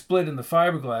slight split in the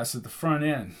fiberglass at the front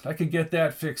end. I could get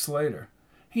that fixed later.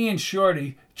 He and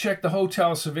Shorty checked the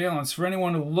hotel surveillance for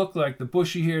anyone who looked like the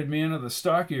bushy-haired man or the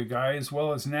stockier guy, as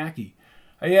well as Nacky.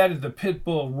 I added the pit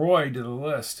bull Roy to the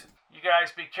list. You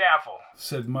guys be careful,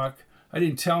 said Muck. I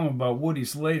didn't tell him about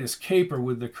Woody's latest caper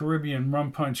with the Caribbean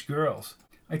rum punch girls.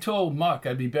 I told Muck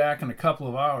I'd be back in a couple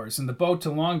of hours, and the boat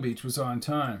to Long Beach was on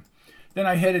time. Then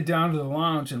I headed down to the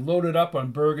lounge and loaded up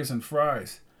on burgers and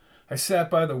fries. I sat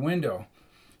by the window.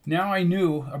 Now I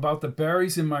knew about the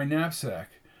berries in my knapsack.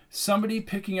 Somebody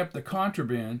picking up the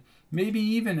contraband, maybe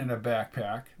even in a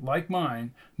backpack, like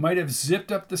mine, might have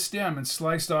zipped up the stem and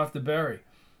sliced off the berry.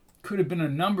 Could have been a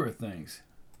number of things.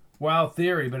 Wild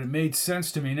theory, but it made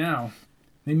sense to me now.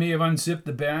 They may have unzipped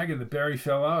the bag and the berry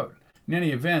fell out. In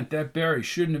any event, that berry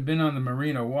shouldn't have been on the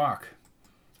Marina walk.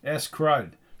 S.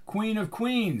 Crud. Queen of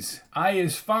Queens. I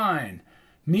is fine.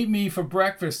 Meet me for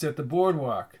breakfast at the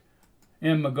boardwalk.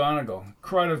 M. McGonigal.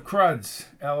 Crud of Cruds.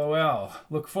 LOL.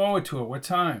 Look forward to it. What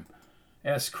time?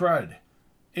 S. Crud.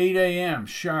 8 a.m.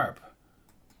 sharp.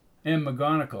 M.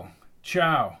 McGonigal.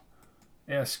 Ciao.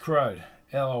 S. Crud.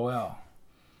 LOL.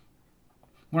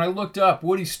 When I looked up,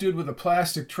 Woody stood with a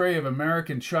plastic tray of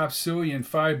American chop suey and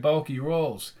 5 bulky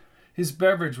rolls. His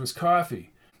beverage was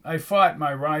coffee. I fought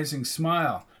my rising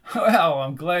smile. Well,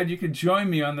 I'm glad you could join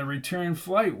me on the return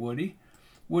flight, Woody.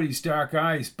 Woody's dark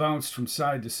eyes bounced from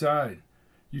side to side.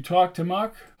 You talked to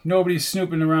Muck? Nobody's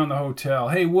snooping around the hotel.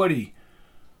 Hey, Woody,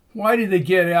 why did they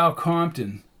get Al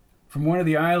Compton from one of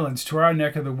the islands to our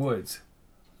neck of the woods?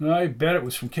 I bet it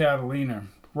was from Catalina.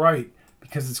 Right,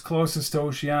 because it's closest to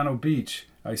Oceánico Beach,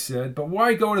 I said. But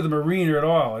why go to the marina at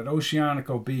all at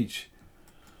Oceánico Beach?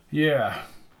 Yeah,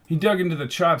 He dug into the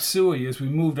chop suey as we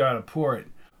moved out of port.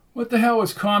 What the hell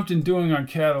was Compton doing on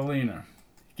Catalina?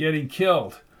 Getting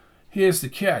killed. Here's the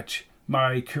catch,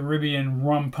 my Caribbean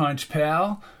rum punch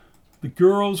pal. The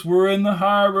girls were in the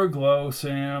harbor glow,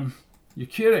 Sam. You're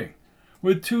kidding.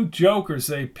 With 2 jokers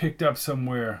they picked up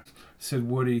somewhere, said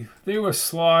Woody. They were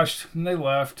sloshed and they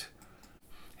left.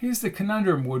 Here's the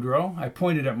conundrum, Woodrow. I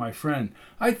pointed at my friend.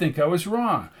 I think I was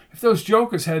wrong. If those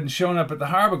jokers hadn't shown up at the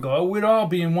harbor glow, we'd all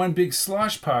be in one big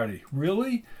slosh party.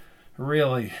 Really?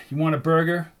 Really. You want a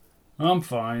burger? I'm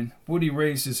fine. Woody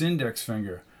raised his index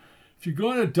finger. If you're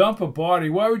going to dump a body,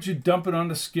 why would you dump it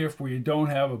on a skiff where you don't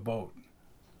have a boat?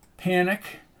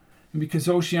 Panic? And because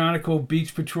Oceánico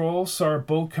Beach Patrol saw a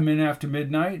boat come in after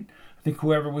midnight, I think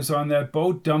whoever was on that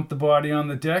boat dumped the body on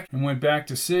the deck and went back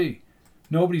to sea.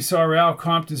 Nobody saw Al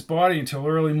Compton's body until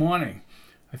early morning.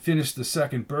 I finished the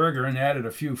second burger and added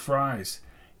a few fries.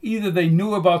 Either they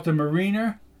knew about the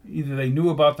marina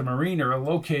or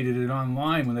located it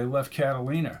online when they left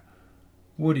Catalina.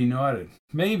 Woody nodded.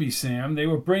 Maybe, Sam, they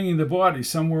were bringing the body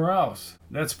somewhere else.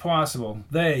 That's possible.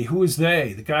 They? Who is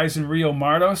they? The guys in Rio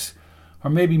Mardos? Or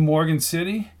maybe Morgan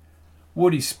City?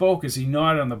 Woody spoke as he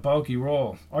gnawed on the bulky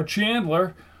roll. Or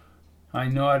Chandler. I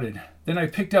nodded. Then I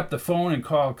picked up the phone and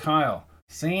called Kyle.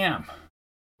 Sam.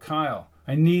 Kyle.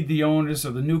 I need the owners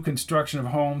of the new construction of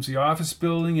homes, the office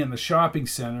building, and the shopping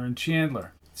center in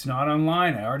Chandler. It's not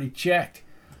online. I already checked.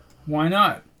 Why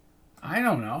not? I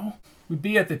don't know. We'd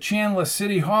be at the Chandler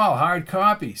City Hall, hard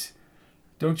copies.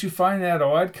 Don't you find that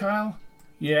odd, Kyle?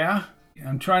 Yeah.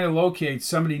 I'm trying to locate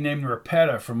somebody named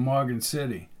Rapetta from Morgan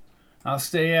City. I'll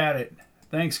stay at it.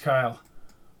 Thanks, Kyle.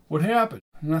 What happened?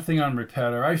 Nothing on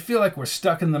Rapetta. I feel like we're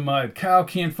stuck in the mud. Kyle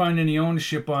can't find any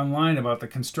ownership online about the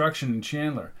construction in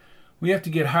Chandler. We have to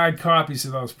get hard copies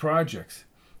of those projects.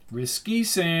 Risky,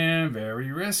 Sam.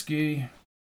 Very risky.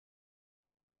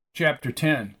 Chapter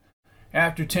 10.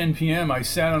 After 10 p.m., I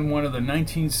sat on one of the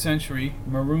 19th century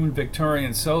maroon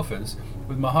Victorian sofas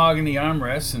with mahogany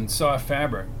armrests and soft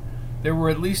fabric. There were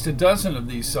at least a dozen of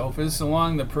these sofas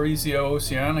along the Paraíso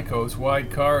Oceánico's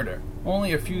wide corridor.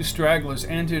 Only a few stragglers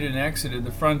entered and exited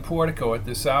the front portico at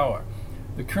this hour.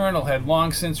 The Colonel had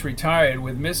long since retired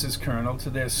with Mrs. Colonel to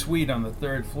their suite on the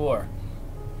 3rd floor.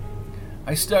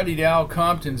 I studied Al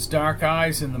Compton's dark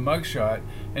eyes in the mugshot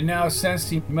and now sensed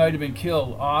he might have been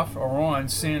killed off or on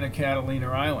Santa Catalina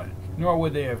Island, nor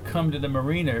would they have come to the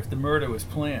marina if the murder was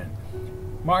planned.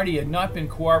 Marty had not been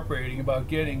cooperating about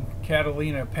getting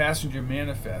Catalina passenger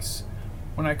manifests.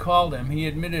 When I called him, he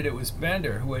admitted it was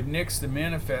Bender who had nixed the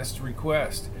manifest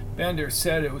request. Bender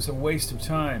said it was a waste of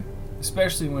time,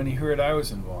 especially when he heard I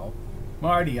was involved.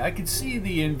 Marty, I could see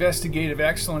the investigative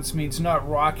excellence means not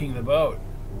rocking the boat,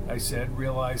 I said,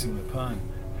 realizing the pun.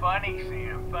 Funny,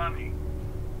 Sam, funny.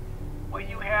 What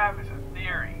you have is a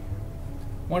theory.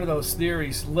 One of those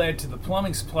theories led to the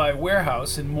plumbing supply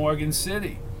warehouse in Morgan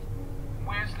City.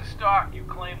 Where's the stock you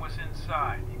claim was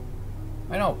inside?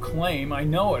 I don't claim, I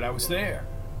know it, I was there.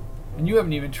 And you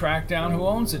haven't even tracked down who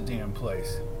owns the damn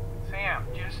place. Sam,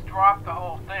 just drop the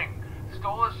whole thing.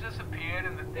 Stoller's disappeared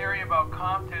and the theory about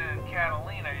Compton and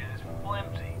Catalina is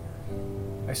flimsy.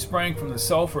 I sprang from the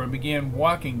sofa and began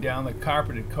walking down the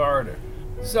carpeted corridor.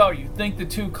 So, you think the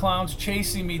 2 clowns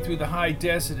chasing me through the high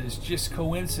desert is just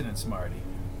coincidence, Marty?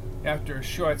 After a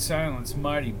short silence,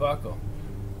 Marty buckled.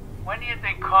 When do you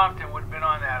think Compton would have been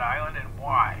on that island and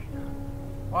why?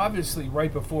 Obviously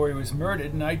right before he was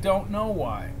murdered, and I don't know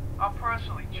why. I'll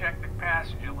personally check the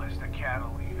passenger list at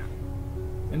Catalina.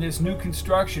 And there's new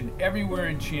construction everywhere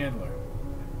in Chandler.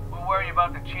 We'll worry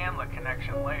about the Chandler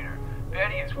connection later.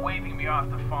 Betty is waving me off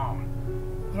the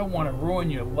phone. I don't want to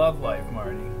ruin your love life,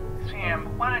 Marty.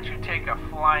 Sam, why don't you take a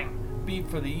flying... Beep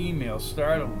for the email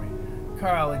startled me.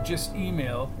 Carl had just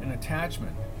emailed an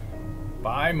attachment.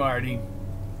 Bye, Marty.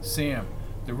 Sam,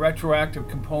 the retroactive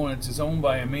components is owned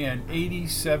by a man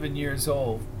 87 years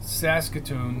old,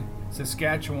 Saskatoon,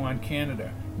 Saskatchewan,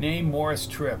 Canada. Name Morris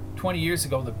Tripp. 20 years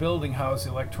ago, the building housed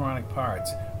electronic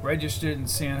parts. Registered in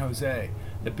San Jose.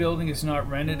 The building is not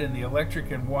rented and the electric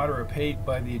and water are paid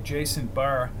by the adjacent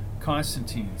bar,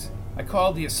 Constantine's. I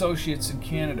called the associates in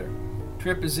Canada.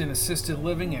 Tripp is in assisted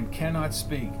living and cannot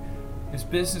speak. His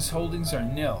business holdings are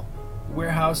nil. The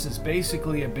warehouse is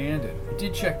basically abandoned. I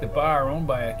did check the bar owned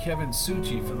by a Kevin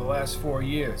Suchi for the last 4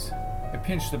 years. I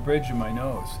pinched the bridge of my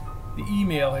nose. The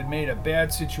email had made a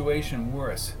bad situation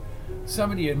worse.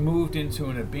 Somebody had moved into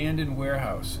an abandoned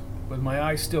warehouse. With my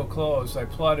eyes still closed, I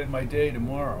plotted my day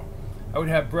tomorrow. I would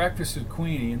have breakfast with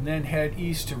Queenie and then head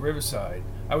east to Riverside.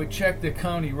 I would check the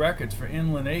county records for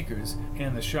Inland Acres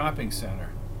and the shopping center.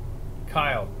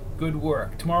 Kyle, good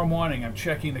work. Tomorrow morning I'm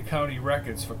checking the county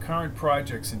records for current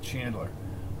projects in Chandler.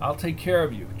 I'll take care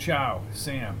of you. Ciao,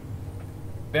 Sam.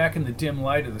 Back in the dim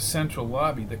light of the central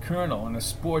lobby, the colonel, in a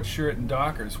sports shirt and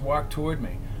dockers, walked toward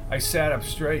me. I sat up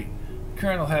straight. The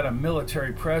colonel had a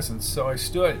military presence, so I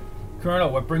stood.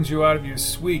 Colonel, what brings you out of your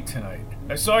suite tonight?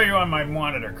 I saw you on my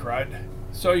monitor, Crud.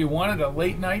 So you wanted a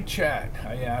late-night chat?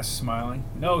 I asked, smiling.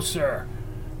 No, sir.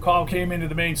 Call came into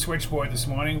the main switchboard this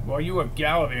morning while you were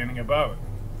gallivanting about.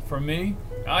 For me?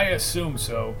 I assume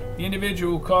so. The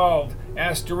individual who called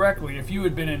asked directly if you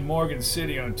had been in Morgan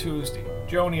City on Tuesday.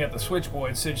 Joni at the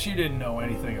switchboard said she didn't know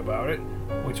anything about it,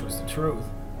 which was the truth.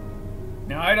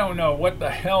 Now, I don't know what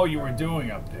the hell you were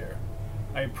doing up there.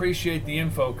 I appreciate the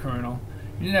info, Colonel.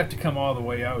 You didn't have to come all the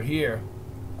way out here.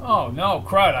 Oh, no,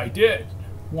 Crud, I did.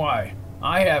 Why?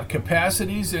 I have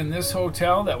capacities in this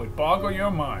hotel that would boggle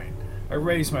your mind. I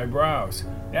raised my brows.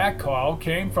 That call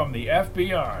came from the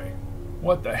FBI.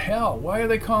 What the hell? Why are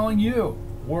they calling you?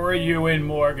 Were you in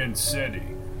Morgan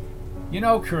City? You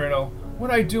know, Colonel, what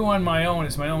I do on my own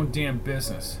is my own damn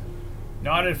business.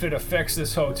 Not if it affects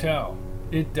this hotel.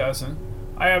 It doesn't.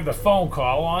 I have the phone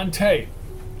call on tape.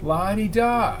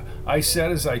 La-di-da, I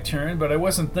said as I turned, but I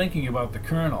wasn't thinking about the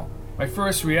Colonel. My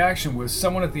first reaction was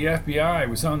someone at the FBI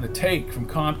was on the take from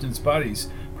Compton's buddies,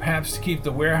 perhaps to keep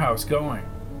the warehouse going.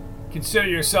 Consider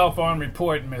yourself on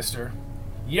report, mister.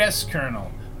 Yes,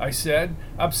 Colonel, I said,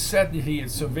 upset that he had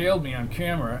surveilled me on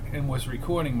camera and was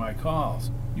recording my calls.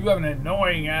 You have an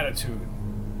annoying attitude.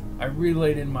 I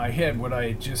relayed in my head what I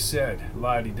had just said,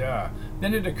 la-di-da.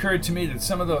 Then it occurred to me that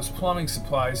some of those plumbing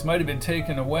supplies might have been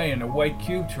taken away in a white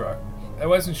cube truck. I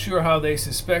wasn't sure how they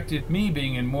suspected me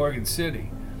being in Morgan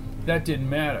City. That didn't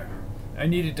matter. I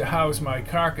needed to house my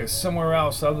carcass somewhere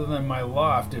else other than my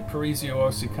loft at Paraíso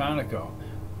Oceánico.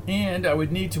 And I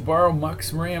would need to borrow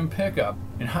Muck's Ram pickup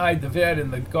and hide the vet in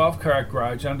the golf cart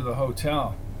garage under the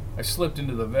hotel. I slipped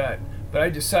into the vet, but I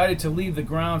decided to leave the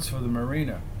grounds for the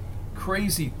marina.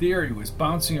 Crazy theory was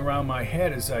bouncing around my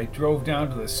head as I drove down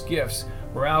to the skiffs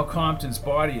where Al Compton's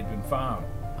body had been found.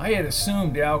 I had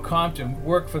assumed Al Compton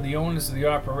worked for the owners of the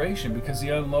operation because he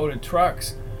unloaded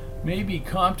trucks. Maybe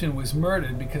Compton was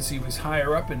murdered because he was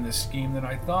higher up in this scheme than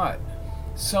I thought.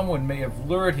 Someone may have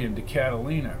lured him to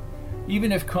Catalina.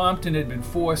 Even if Compton had been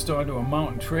forced onto a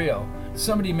mountain trail,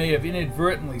 somebody may have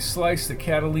inadvertently sliced the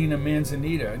Catalina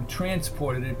Manzanita and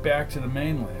transported it back to the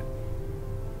mainland.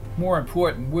 More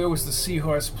important, where was the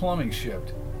Seahorse plumbing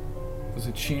shipped? Was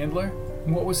it Chandler?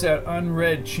 And what was that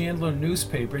unread Chandler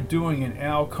newspaper doing in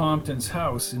Al Compton's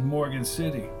house in Morgan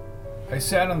City? I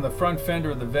sat on the front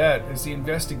fender of the vet as the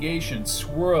investigation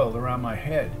swirled around my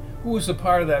head. Who was a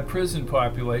part of that prison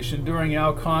population during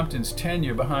Al Compton's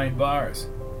tenure behind bars?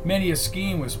 Many a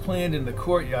scheme was planned in the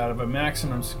courtyard of a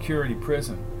maximum security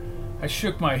prison. I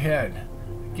shook my head.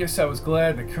 I guess I was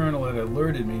glad the Colonel had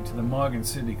alerted me to the Morgan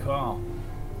City call.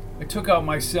 I took out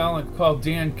my cell and called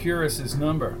Dan Curris's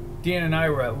number. Dan and I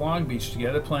were at Long Beach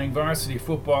together playing varsity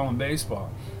football and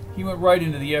baseball. He went right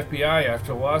into the FBI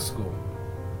after law school.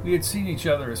 We had seen each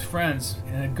other as friends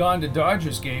and had gone to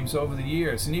Dodgers games over the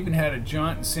years and even had a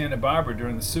jaunt in Santa Barbara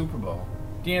during the Super Bowl.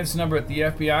 Dan's number at the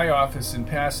FBI office in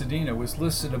Pasadena was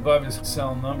listed above his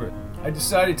cell number. I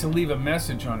decided to leave a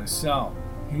message on his cell.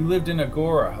 He lived in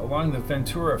Agora along the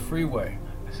Ventura Freeway.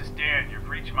 This is Dan. You've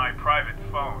reached my private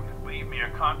phone. Leave me a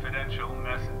confidential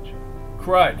message.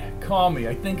 Crud, call me.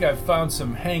 I think I've found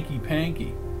some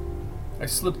hanky-panky. I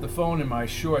slipped the phone in my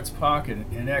shorts pocket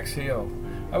and exhaled.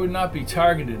 I would not be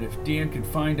targeted if Dan could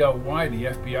find out why the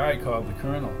FBI called the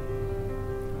Colonel.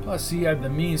 Plus, he had the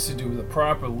means to do the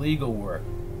proper legal work.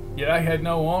 Yet I had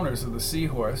no owners of the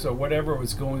Seahorse or whatever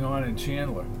was going on in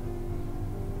Chandler.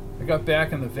 I got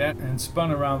back in the vet and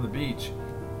spun around the beach.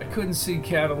 I couldn't see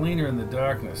Catalina in the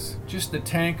darkness, just the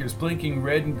tankers blinking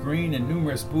red and green and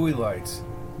numerous buoy lights.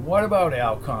 What about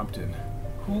Al Compton?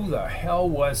 Who the hell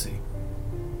was he?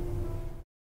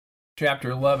 Chapter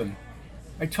 11.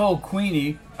 I told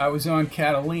Queenie I was on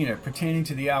Catalina pertaining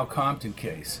to the Al Compton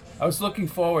case. I was looking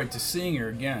forward to seeing her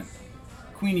again.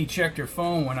 Queenie checked her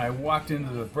phone when I walked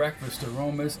into the breakfast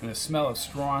aromas and a smell of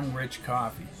strong, rich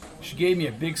coffee. She gave me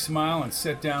a big smile and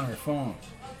set down her phone.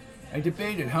 I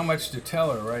debated how much to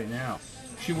tell her right now.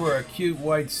 She wore a cute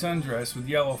white sundress with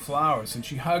yellow flowers, and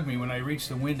she hugged me when I reached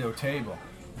the window table.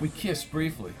 We kissed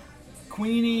briefly.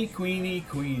 Queenie, Queenie,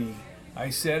 Queenie, I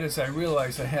said as I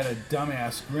realized I had a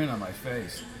dumbass grin on my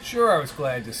face. Sure, I was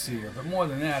glad to see her, but more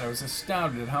than that, I was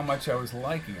astounded at how much I was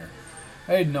liking her.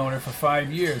 I had known her for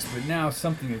 5 years, but now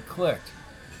something had clicked.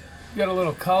 You got a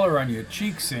little color on your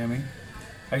cheeks, Sammy.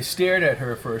 I stared at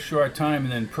her for a short time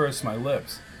and then pursed my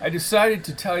lips. I decided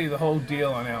to tell you the whole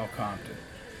deal on Al Compton.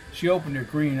 She opened her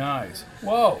green eyes.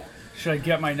 Whoa, should I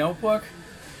get my notebook?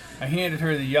 I handed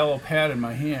her the yellow pad in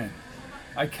my hand.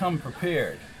 I come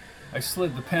prepared. I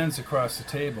slid the pens across the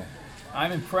table.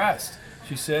 I'm impressed,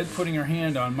 she said, putting her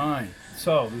hand on mine.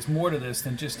 So, there's more to this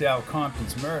than just Al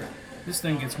Compton's murder. This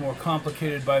thing gets more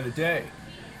complicated by the day.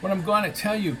 What I'm going to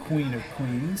tell you, Queen of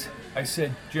Queens, I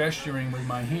said, gesturing with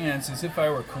my hands as if I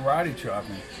were karate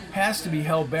chopping, has to be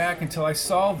held back until I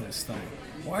solve this thing.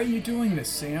 Why are you doing this,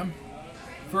 Sam?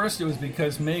 First, it was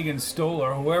because Meagan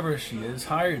Stoller, whoever she is,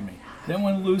 hired me. Then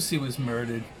when Lucy was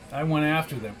murdered, I went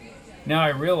after them. Now I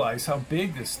realize how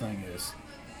big this thing is.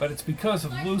 But it's because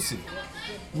of Lucy.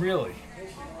 Really.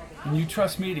 And you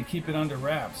trust me to keep it under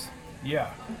wraps?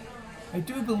 Yeah. I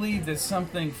do believe that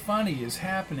something funny is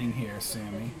happening here,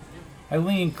 Sammy. I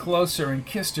leaned closer and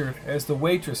kissed her as the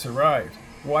waitress arrived.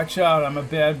 Watch out, I'm a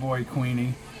bad boy,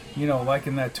 Queenie. You know, like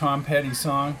in that Tom Petty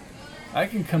song. I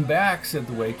can come back, said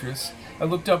the waitress. I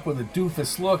looked up with a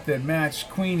doofus look that matched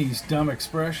Queenie's dumb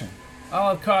expression.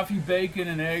 I'll have coffee, bacon,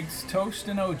 and eggs, toast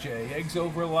and OJ. Eggs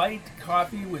over light,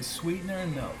 coffee with sweetener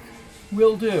and milk.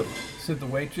 Will do, said the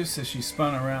waitress as she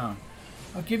spun around.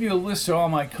 I'll give you a list of all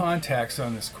my contacts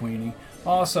on this, Queenie.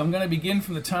 Also, I'm going to begin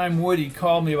from the time Woody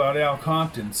called me about Al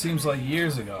Compton. Seems like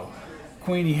years ago.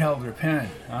 Queenie held her pen.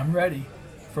 I'm ready.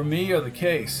 For me or the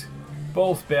case?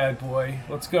 Both, bad boy.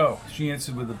 Let's go, she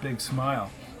answered with a big smile.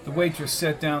 The waitress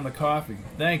set down the coffee.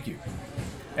 Thank you.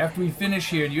 After we finish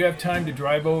here, do you have time to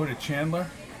drive over to Chandler?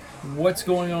 What's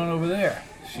going on over there?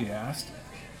 She asked.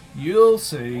 You'll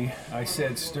see, I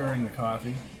said, stirring the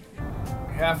coffee.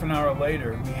 Half an hour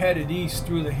later, we headed east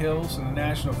through the hills and the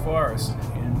National Forest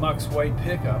in Muck's white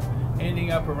pickup,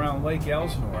 ending up around Lake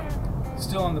Elsinore.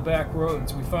 Still on the back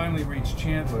roads, we finally reached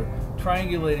Chandler,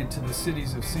 triangulated to the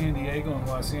cities of San Diego and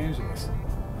Los Angeles.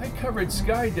 I covered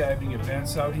skydiving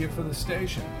events out here for the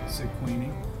station, said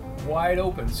Queenie. Wide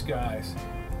open skies.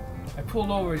 I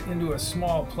pulled over into a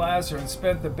small plaza and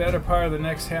spent the better part of the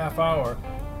next half hour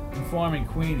informing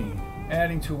Queenie,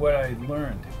 adding to what I had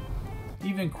learned.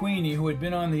 Even Queenie, who had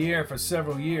been on the air for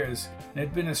several years and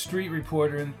had been a street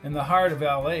reporter in the heart of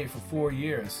LA for 4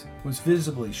 years, was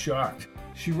visibly shocked.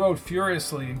 She wrote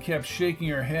furiously and kept shaking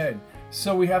her head.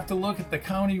 So we have to look at the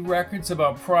county records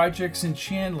about projects in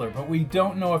Chandler, but we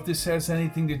don't know if this has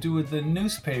anything to do with the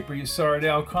newspaper you saw at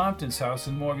Al Compton's house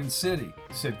in Morgan City,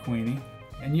 said Queenie.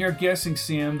 And you're guessing,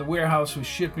 Sam, the warehouse was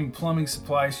shipping plumbing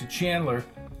supplies to Chandler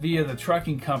via the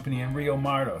trucking company in Rio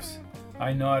Martos.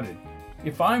 I nodded.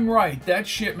 If I'm right, that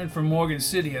shipment from Morgan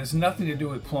City has nothing to do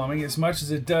with plumbing as much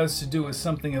as it does to do with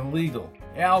something illegal.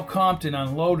 Al Compton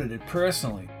unloaded it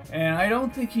personally, and I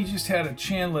don't think he just had a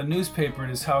Chandler newspaper at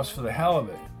his house for the hell of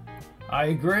it. I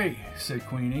agree, said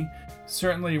Queenie.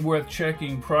 Certainly worth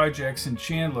checking projects in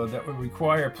Chandler that would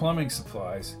require plumbing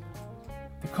supplies.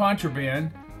 The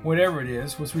contraband, whatever it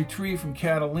is, was retrieved from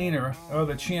Catalina or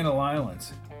the Channel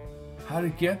Islands. How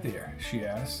did it get there? She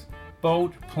asked.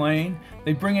 Boat, plane.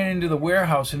 They bring it into the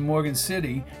warehouse in Morgan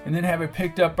City and then have it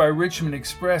picked up by Richmond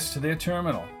Express to their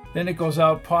terminal. Then it goes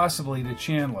out possibly to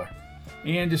Chandler.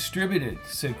 And distributed,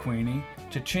 said Queenie.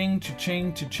 Cha-ching,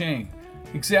 cha-ching, cha-ching.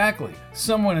 Exactly.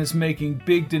 Someone is making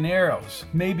big dineros,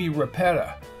 maybe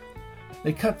Repetta.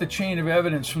 They cut the chain of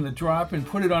evidence from the drop and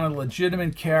put it on a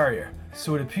legitimate carrier,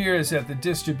 so it appears at the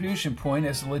distribution point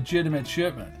as a legitimate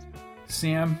shipment.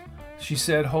 Sam, she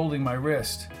said, holding my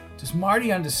wrist, does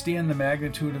Marty understand the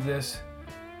magnitude of this?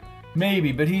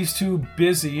 Maybe, but he's too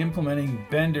busy implementing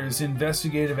Bender's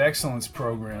investigative excellence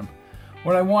program.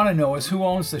 What I want to know is who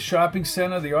owns the shopping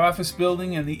center, the office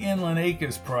building, and the Inland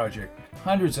Acres project.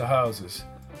 Hundreds of houses.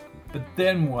 But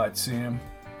then what, Sam?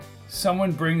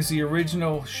 Someone brings the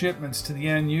original shipments to the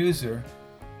end user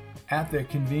at their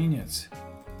convenience.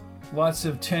 Lots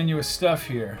of tenuous stuff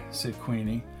here, said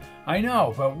Queenie. I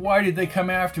know, but why did they come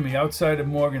after me outside of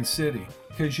Morgan City?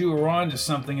 Because you were on to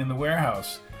something in the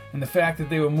warehouse, and the fact that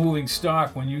they were moving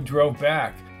stock when you drove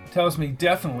back tells me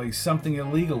definitely something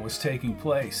illegal was taking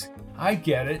place. I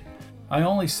get it. I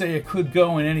only say it could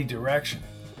go in any direction.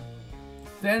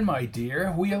 Then, my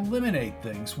dear, we eliminate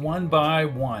things one by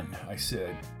one, I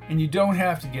said, and you don't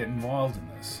have to get involved in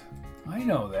this. I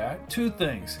know that. 2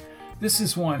 things. This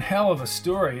is one hell of a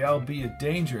story, albeit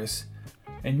dangerous.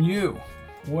 And you,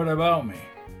 what about me?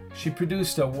 She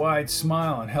produced a wide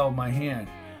smile and held my hand.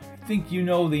 I think you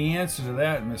know the answer to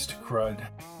that, Mr. Crud.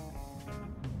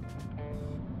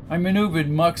 I maneuvered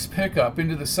Muck's pickup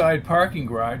into the side parking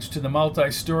garage to the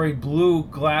multi-story blue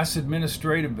glass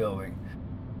administrative building.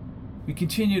 We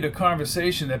continued a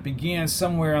conversation that began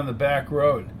somewhere on the back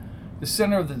road. The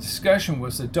center of the discussion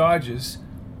was the Dodgers,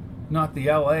 not the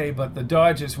LA, but the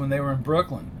Dodgers when they were in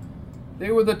Brooklyn.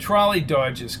 They were the trolley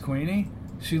Dodgers, Queenie.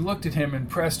 She looked at him and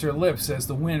pressed her lips as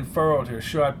the wind furrowed her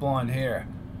short blonde hair.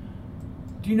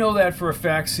 Do you know that for a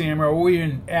fact, Sam, or are we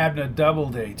in Abner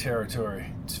Doubleday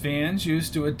territory? Its fans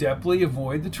used to adeptly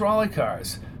avoid the trolley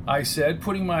cars, I said,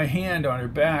 putting my hand on her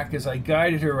back as I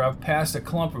guided her up past a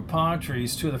clump of palm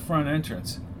trees to the front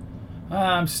entrance.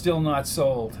 I'm still not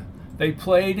sold. They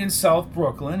played in South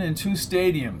Brooklyn in 2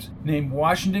 stadiums, named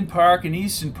Washington Park and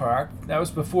Easton Park. That was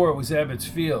before it was Ebbets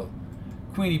Field.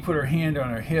 Queenie put her hand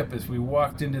on her hip as we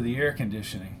walked into the air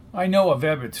conditioning. I know of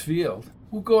Ebbets Field.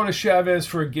 We'll go to Chavez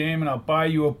for a game and I'll buy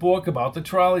you a book about the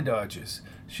trolley dodgers.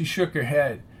 She shook her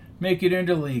head. Make it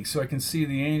interleague so I can see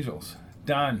the Angels.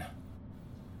 Done.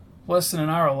 Less than an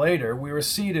hour later, we were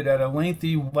seated at a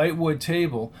lengthy lightwood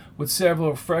table with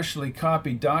several freshly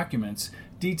copied documents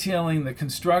detailing the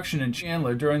construction in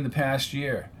Chandler during the past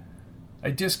year.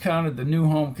 I discounted the new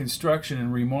home construction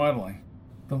and remodeling.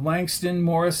 The Langston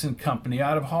Morrison Company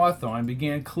out of Hawthorne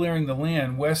began clearing the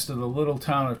land west of the little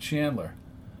town of Chandler.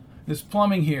 There's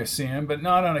plumbing here, Sam, but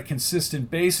not on a consistent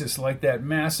basis like that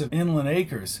massive inland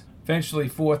acres. Eventually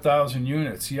 4,000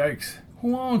 units. Yikes.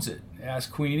 Who owns it?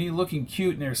 Asked Queenie, looking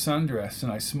cute in her sundress,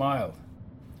 and I smiled.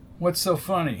 What's so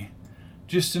funny?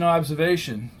 Just an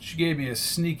observation. She gave me a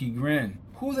sneaky grin.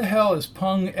 Who the hell is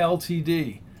Pung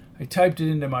Ltd? I typed it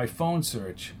into my phone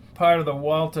search. Part of the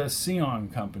Walter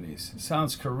Seong companies. It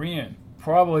sounds Korean.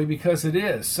 Probably because it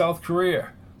is. South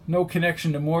Korea. No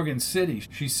connection to Morgan City,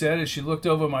 she said as she looked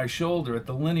over my shoulder at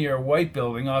the linear white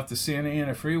building off the Santa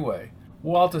Ana freeway.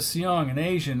 Walter Seong, an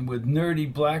Asian with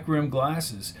nerdy black-rimmed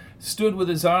glasses, stood with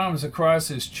his arms across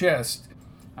his chest.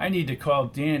 I need to call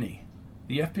Danny.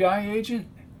 The FBI agent?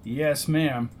 Yes,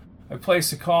 ma'am. I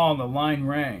placed a call and the line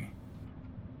rang.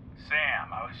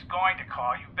 Sam, I was going to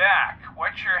call you back.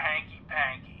 What's your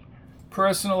hanky-panky?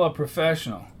 Personal or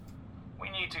professional? We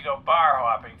need to go bar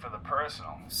hopping for the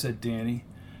personal, said Danny.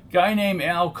 Guy named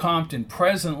Al Compton,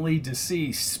 presently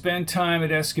deceased, spent time at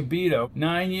Escobedo,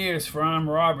 9 years for armed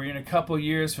robbery and a couple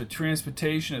years for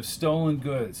transportation of stolen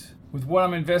goods. With what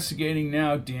I'm investigating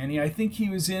now, Danny, I think he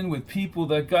was in with people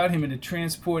that got him into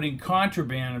transporting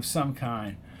contraband of some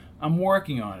kind. I'm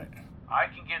working on it. I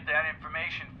can get that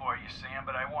information for you, Sam,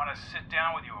 but I want to sit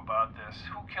down with you about this.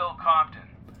 Who killed Compton?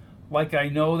 Like I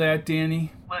know that,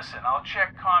 Danny? Listen, I'll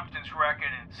check Compton's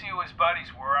record and see who his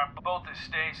buddies were on both his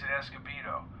stays at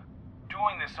Escobedo.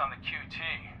 Doing this on the QT.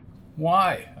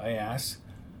 Why? I asked.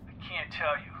 I can't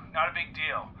tell you. Not a big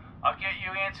deal. I'll get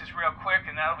you answers real quick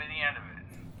and that'll be the end of it.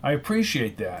 I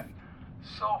appreciate that.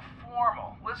 So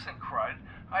formal. Listen, Crud,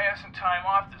 I have some time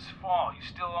off this fall. You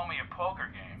still owe me a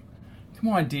poker game. Come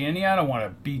on, Danny. I don't want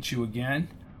to beat you again.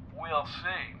 We'll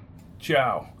see.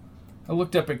 Ciao. I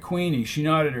looked up at Queenie. She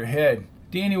nodded her head.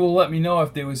 Danny will let me know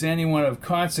if there was anyone of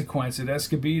consequence at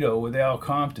Escobedo with Al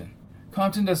Compton.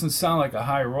 Compton doesn't sound like a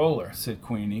high roller, said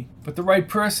Queenie, but the right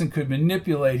person could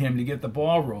manipulate him to get the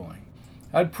ball rolling.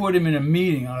 I'd put him in a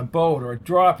meeting on a boat or a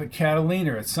drop at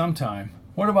Catalina at some time.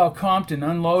 What about Compton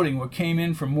unloading what came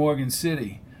in from Morgan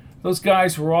City? Those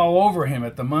guys were all over him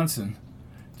at the Munson.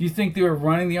 Do you think they were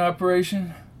running the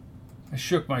operation? I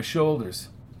shook my shoulders.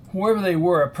 Whoever they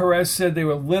were, Perez said they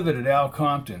were livid at Al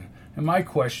Compton, and my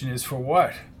question is for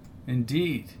what?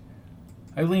 Indeed.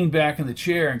 I leaned back in the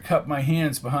chair and cupped my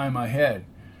hands behind my head.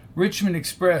 Richmond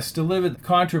Express delivered the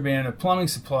contraband of plumbing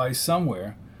supplies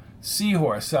somewhere.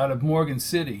 Seahorse out of Morgan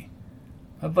City.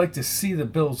 I'd like to see the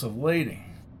bills of lading.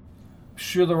 I'm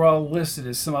sure they're all listed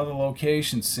as some other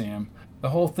locations, Sam. The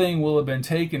whole thing will have been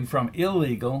taken from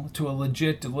illegal to a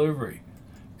legit delivery.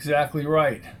 Exactly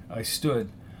right. I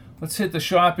stood. Let's hit the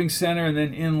shopping center and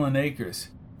then Inland Acres.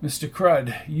 Mr.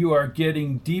 Crud, you are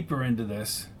getting deeper into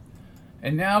this.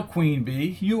 And now, Queen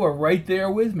Bee, you are right there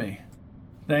with me.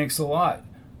 Thanks a lot.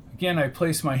 Again, I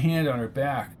placed my hand on her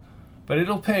back. But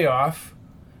it'll pay off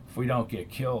if we don't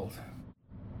get killed.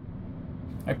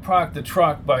 I parked the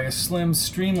truck by a slim,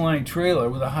 streamlined trailer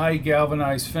with a high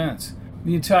galvanized fence.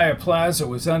 The entire plaza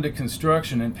was under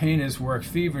construction and painters worked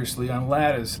feverishly on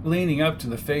ladders leaning up to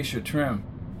the fascia trim.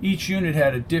 Each unit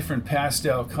had a different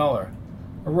pastel color.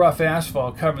 A rough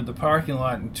asphalt covered the parking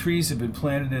lot and trees had been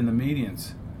planted in the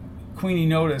medians. Queenie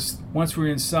noticed, once we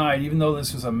were inside, even though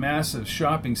this was a massive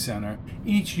shopping center,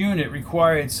 each unit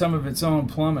required some of its own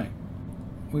plumbing.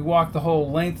 We walked the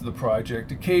whole length of the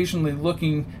project, occasionally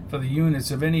looking for the units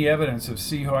of any evidence of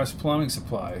Seahorse plumbing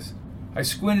supplies. I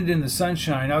squinted in the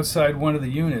sunshine outside one of the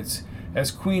units as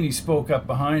Queenie spoke up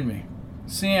behind me.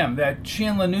 Sam, that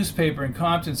Chandler newspaper in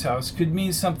Compton's house could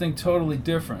mean something totally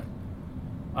different.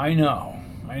 I know.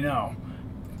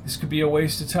 This could be a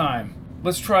waste of time.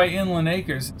 Let's try Inland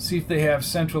Acres, see if they have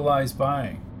centralized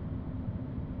buying.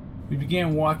 We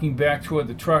began walking back toward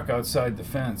the truck outside the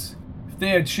fence. If they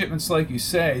had shipments like you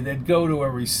say, they'd go to a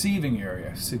receiving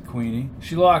area, said Queenie.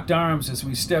 She locked arms as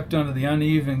we stepped onto the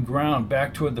uneven ground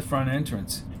back toward the front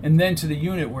entrance, and then to the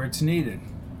unit where it's needed.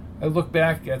 I looked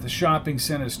back at the shopping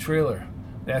center's trailer.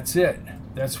 That's it.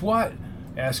 That's what?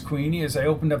 Asked Queenie as I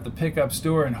opened up the pickup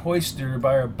door and hoisted her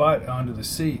by her butt onto the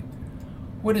seat.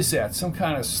 What is that, some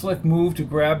kind of slick move to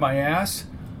grab my ass?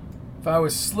 If I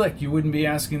was slick, you wouldn't be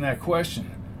asking that question.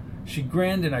 She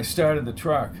grinned and I started the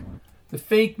truck. The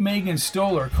fake Meagan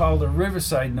Stoller called a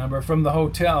Riverside number from the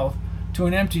hotel to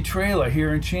an empty trailer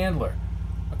here in Chandler.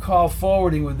 A call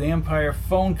forwarding with the Empire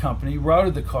Phone Company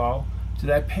routed the call to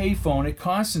that payphone at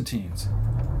Constantine's.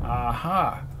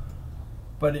 Aha.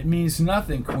 But it means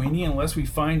nothing, Queenie, unless we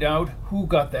find out who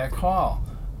got that call.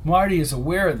 Marty is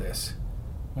aware of this.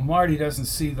 Well, Marty doesn't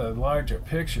see the larger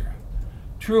picture.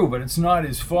 True, but it's not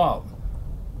his fault.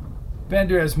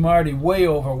 Bender has Marty way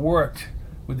overworked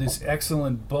with this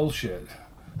excellent bullshit.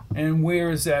 And where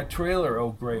is that trailer,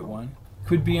 oh great one?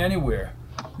 Could be anywhere.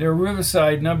 There are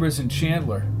Riverside numbers in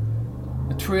Chandler.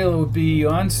 The trailer would be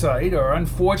on site or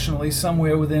unfortunately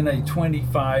somewhere within a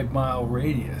 25-mile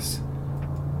radius.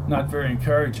 Not very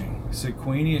encouraging, said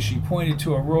Queenie as she pointed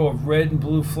to a row of red and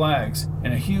blue flags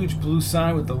and a huge blue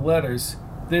sign with the letters,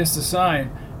 there's the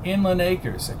sign, Inland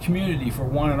Acres, a community for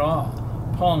one and all.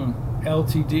 Pung,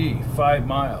 Ltd, 5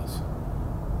 miles.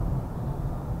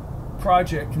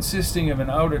 Project consisting of an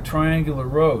outer triangular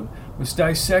road was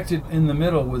dissected in the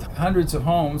middle with hundreds of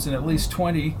homes and at least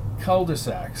 20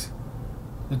 cul-de-sacs.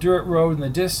 The dirt road in the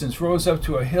distance rose up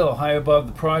to a hill high above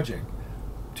the project.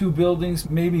 2 buildings,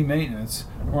 maybe maintenance,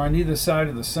 were on either side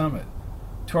of the summit.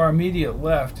 To our immediate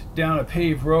left, down a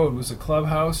paved road, was a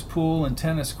clubhouse, pool, and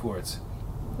tennis courts.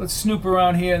 Let's snoop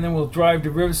around here and then we'll drive to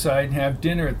Riverside and have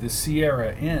dinner at the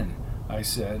Sierra Inn, I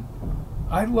said.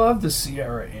 I love the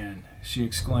Sierra Inn, she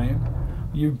exclaimed.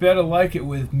 You'd better like it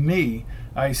with me,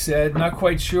 I said, not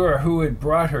quite sure who had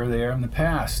brought her there in the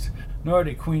past, nor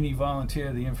did Queenie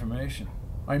volunteer the information.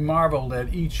 I marveled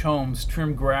at each home's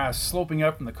trim grass sloping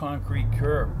up from the concrete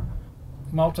curb.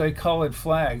 Multicolored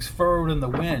flags furrowed in the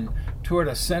wind toward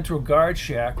a central guard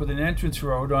shack with an entrance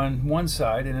road on one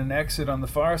side and an exit on the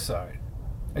far side.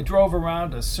 I drove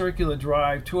around a circular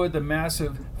drive toward the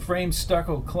massive frame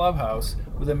stucco clubhouse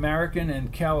with American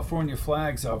and California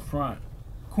flags out front.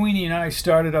 Queenie and I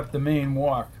started up the main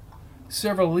walk.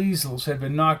 Several easels had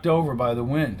been knocked over by the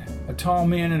wind. A tall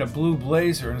man in a blue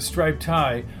blazer and a striped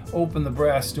tie opened the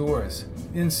brass doors.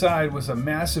 Inside was a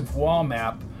massive wall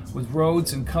map with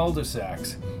roads and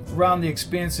cul-de-sacs. Around the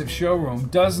expansive showroom,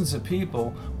 dozens of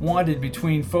people wandered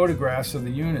between photographs of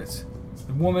the units.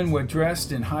 The women were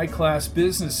dressed in high-class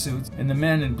business suits and the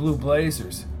men in blue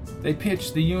blazers. They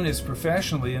pitched the units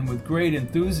professionally and with great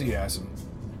enthusiasm.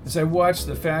 As I watched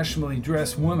the fashionably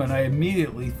dressed women, I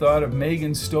immediately thought of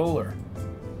Meagan Stoller.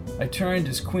 I turned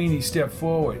as Queenie stepped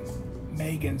forward.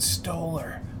 Meagan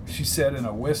Stoller, she said in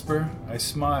a whisper. I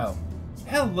smiled.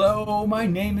 Hello, my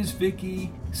name is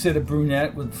Vicky, said a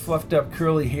brunette with fluffed-up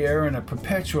curly hair and a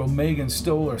perpetual Meagan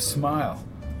Stoller smile.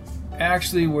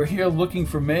 Actually, we're here looking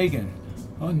for Meagan.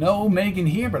 Oh, no Meagan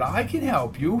here, but I can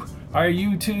help you. Are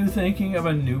you two thinking of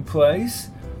a new place?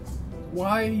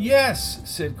 Why, yes,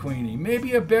 said Queenie.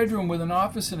 Maybe a bedroom with an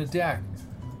office and a deck.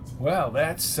 Well,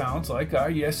 that sounds like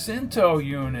our Jacinto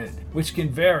unit, which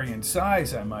can vary in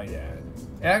size, I might add.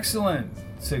 Excellent,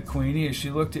 said Queenie as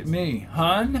she looked at me.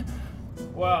 Hun?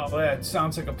 Well, that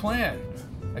sounds like a plan.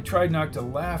 I tried not to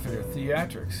laugh at her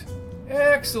theatrics.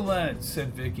 Excellent,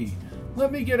 said Vicky.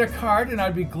 Let me get a cart and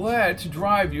I'd be glad to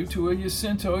drive you to a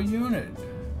Jacinto unit.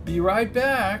 Be right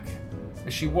back.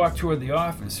 As she walked toward the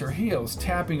office, her heels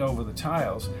tapping over the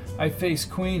tiles, I faced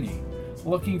Queenie.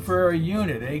 Looking for a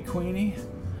unit, eh, Queenie?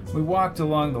 We walked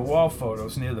along the wall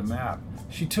photos near the map.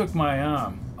 She took my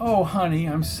arm. Oh, honey,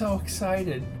 I'm so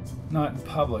excited. Not in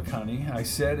public, honey, I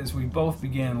said as we both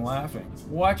began laughing.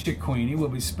 Watch it, Queenie. We'll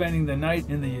be spending the night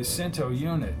in the Jacinto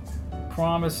unit.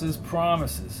 Promises,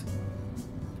 promises.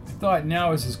 I thought now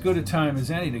was as good a time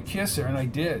as any to kiss her, and I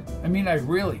did. I mean, I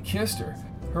really kissed her.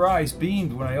 Her eyes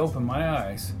beamed when I opened my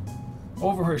eyes.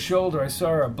 Over her shoulder, I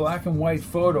saw a black and white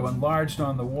photo enlarged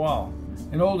on the wall.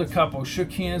 An older couple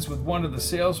shook hands with one of the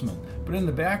salesmen, but in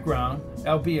the background,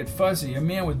 albeit fuzzy, a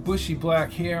man with bushy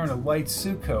black hair and a light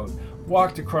suit coat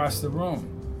walked across the room.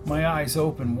 My eyes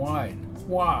opened wide.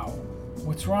 Wow.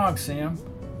 What's wrong, Sam?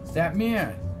 That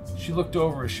man. She looked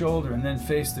over her shoulder and then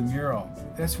faced the mural.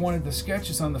 That's one of the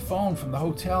sketches on the phone from the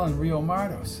hotel in Rio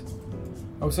Martos.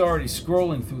 I was already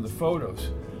scrolling through the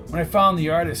photos. When I found the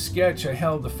artist's sketch, I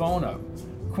held the phone up.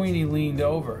 Queenie leaned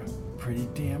over. Pretty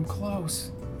damn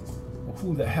close. Well,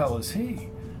 who the hell is he?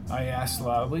 I asked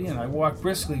loudly, and I walked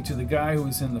briskly to the guy who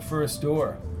was in the first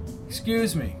door.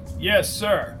 "Excuse me." "Yes,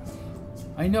 sir."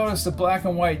 "I noticed a black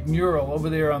and white mural over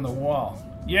there on the wall."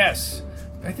 "Yes.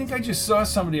 I think I just saw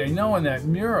somebody I know in that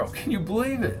mural. Can you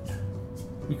believe it?"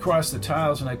 We crossed the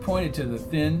tiles, and I pointed to the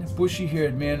thin,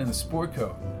 bushy-haired man in the sport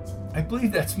coat. "I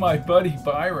believe that's my buddy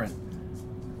Byron."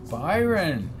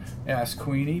 "Byron?" asked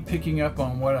Queenie, picking up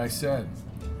on what I said.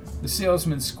 The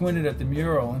salesman squinted at the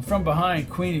mural, and from behind,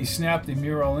 Queenie snapped the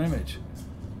mural image.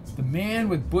 "The man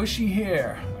with bushy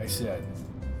hair," I said.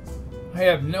 "I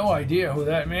have no idea who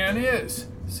that man is,"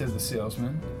 said the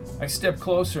salesman. I stepped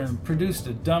closer and produced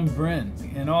a dumb grin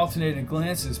and alternated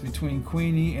glances between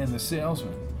Queenie and the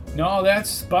salesman. "No,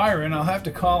 that's Byron. I'll have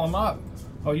to call him up."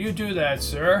 "Oh, you do that,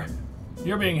 sir.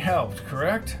 You're being helped,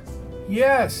 correct?"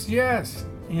 Yes,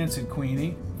 answered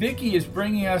Queenie. "Vicky is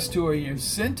bringing us to a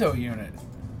Jacinto unit."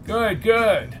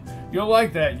 Good. You'll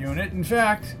like that unit. In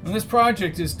fact, when this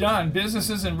project is done,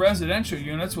 businesses and residential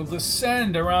units will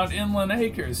descend around Inland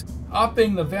Acres,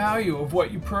 upping the value of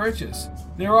what you purchase.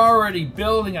 They're already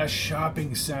building a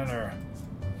shopping center.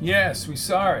 "Yes, we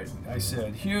saw it," I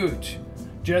said. "Huge.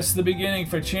 Just the beginning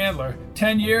for Chandler.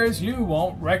 10 years, you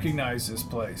won't recognize this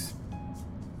place."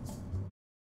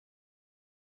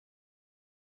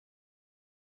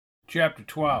 Chapter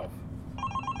 12.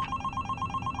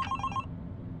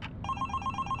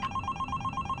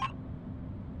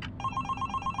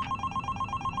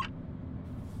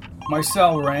 My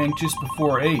cell rang just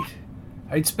before 8.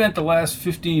 I'd spent the last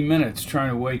 15 minutes trying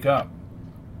to wake up.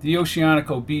 The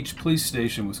Oceánico Beach police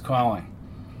station was calling.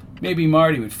 Maybe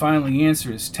Marty would finally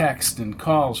answer his texts and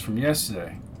calls from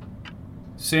yesterday.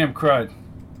 "Sam Crud."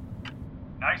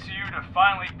 "Nice of you to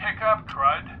finally pick up,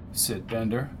 Crud," said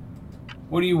Bender.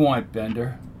 "What do you want,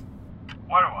 Bender?"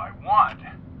 "What do I want?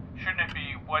 Shouldn't it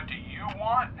be, what do you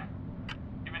want?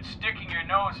 You've been sticking your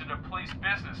nose into police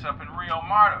business up in Rio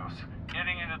Martos,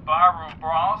 getting into barroom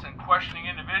brawls and questioning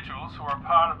individuals who are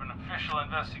part of an official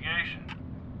investigation."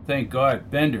 Thank God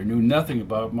Bender knew nothing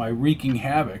about my wreaking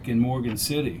havoc in Morgan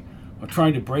City or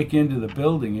trying to break into the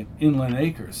building at Inland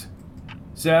Acres.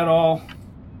 "Is that all?"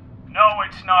 "No,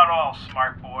 it's not all,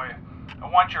 smart boy. I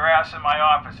want your ass in my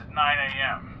office at 9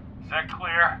 a.m. Is that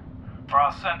clear? Or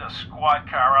I'll send a squad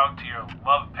car out to your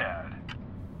love pad."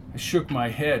 I shook my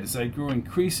head as I grew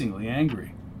increasingly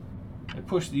angry. I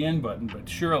pushed the end button, but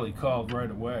Shirley called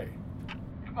right away.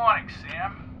 "Good morning,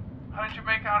 Sam. How did you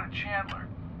make out at Chandler?"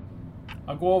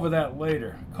 "I'll go over that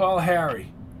later. Call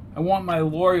Harry. I want my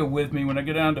lawyer with me when I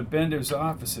get down to Bender's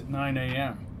office at 9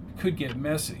 a.m. It could get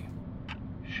messy."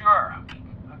 "Sure.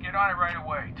 I'll get on it right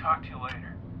away. Talk to you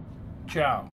later."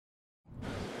 Ciao.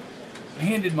 I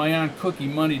handed my Aunt Cookie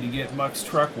money to get Muck's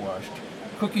truck washed.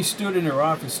 Cookie stood in her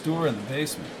office door in the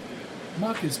basement.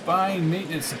 "Muck is buying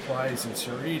maintenance supplies and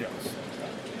Cerritos.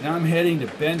 Now I'm heading to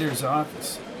Bender's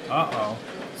office." "Uh-oh,"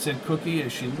 said Cookie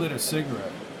as she lit a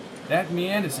cigarette. "That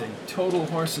man is a total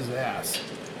horse's ass."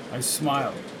 I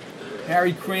smiled.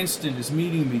 "Harry Cranston is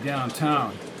meeting me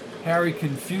downtown. Harry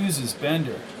confuses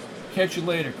Bender. Catch you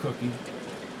later, Cookie."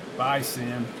 "Bye,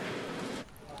 Sam."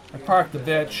 I parked the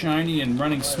Vet shiny and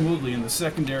running smoothly in the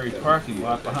secondary parking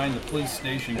lot behind the police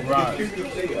station garage.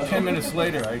 10 minutes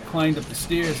later, I climbed up the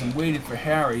stairs and waited for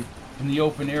Harry in the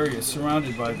open area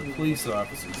surrounded by the police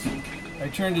officers. I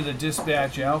turned to the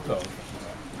dispatch alcove.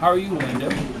 "How are you,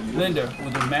 Linda?" Linda,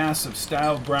 with a mass of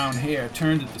styled brown hair,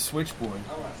 turned at the switchboard.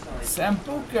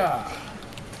 "Sambuca!"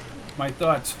 My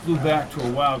thoughts flew back to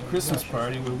a wild Christmas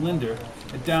party where Linda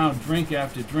had downed drink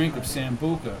after drink of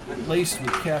Sambuca, laced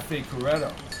with Cafe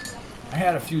Corretto. I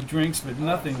had a few drinks, but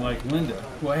nothing like Linda,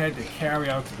 who I had to carry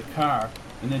out to the car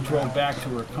and then drove back to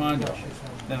her condo.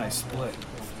 Then I split.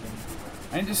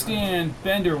 "I understand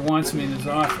Bender wants me in his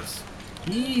office.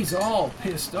 He's all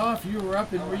pissed off you were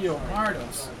up in Rio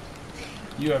Martos."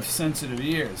 "You have sensitive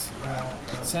ears."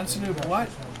 "Sensitive what?"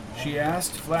 she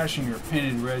asked, flashing her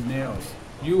painted red nails.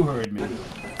 "You heard me.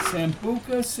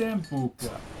 Sambuca.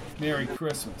 Merry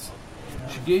Christmas."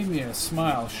 She gave me a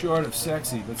smile short of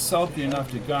sexy, but sulky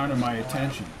enough to garner my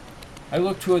attention. I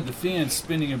looked toward the fan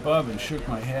spinning above and shook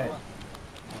my head.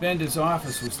 Bender's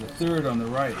office was the third on the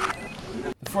right.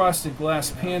 The frosted glass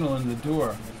panel in the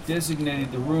door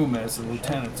designated the room as the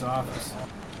lieutenant's office.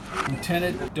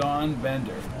 Lieutenant Don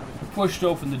Bender. I pushed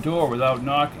open the door without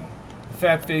knocking. The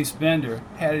fat-faced Bender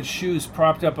had his shoes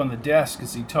propped up on the desk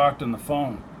as he talked on the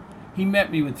phone. He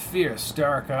met me with fierce,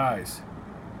 dark eyes.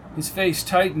 His face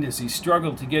tightened as he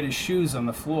struggled to get his shoes on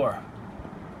the floor.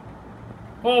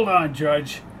 "Hold on,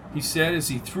 Judge," he said as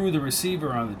he threw the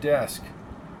receiver on the desk.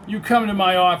 "You come to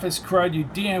my office, Crud, you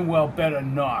damn well better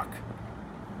knock."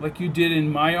 "Like you did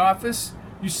in my office?"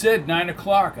 You said 9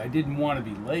 o'clock. I didn't want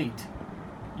to be late.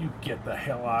 You get the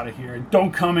hell out of here and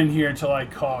don't come in here until I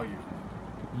call you.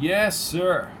 Yes,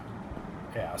 sir.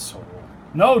 Asshole.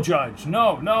 No, Judge.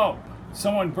 No.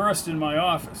 Someone burst in my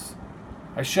office.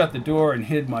 I shut the door and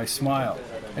hid my smile.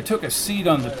 I took a seat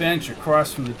on the bench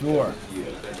across from the door.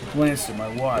 I glanced at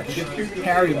my watch.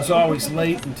 Harry was always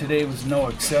late, and today was no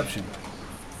exception.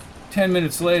 10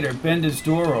 minutes later, Bender's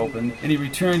door opened, and he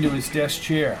returned to his desk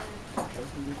chair.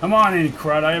 Come on in,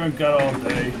 Crud. I haven't got all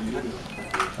day.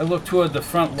 I looked toward the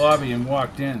front lobby and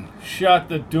walked in. Shut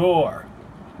the door.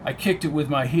 I kicked it with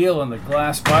my heel, and the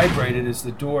glass vibrated as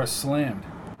the door slammed.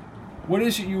 What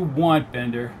is it you want,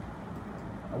 Bender?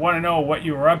 I want to know what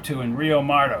you were up to in Rio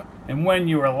Marto and when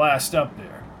you were last up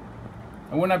there.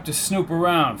 I went up to snoop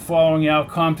around, following Al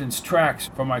Compton's tracks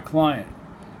for my client.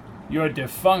 Your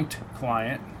defunct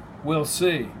client. We'll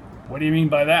see. What do you mean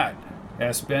by that?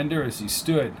 Asked Bender as he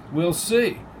stood. We'll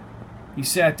see. He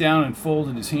sat down and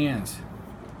folded his hands.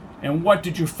 And what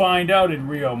did you find out in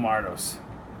Rio Martos?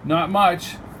 Not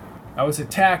much. I was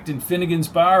attacked in Finnegan's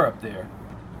bar up there.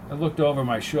 I looked over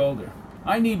my shoulder.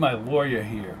 I need my lawyer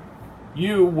here.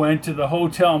 You went to the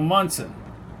Hotel Munson.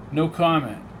 No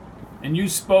comment. And you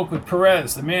spoke with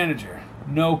Perez, the manager.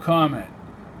 No comment.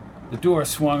 The door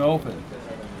swung open.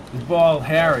 The bald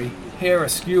Harry, hair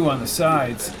askew on the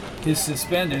sides, his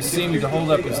suspenders seeming to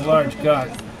hold up his large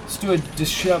gut, stood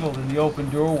disheveled in the open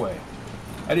doorway.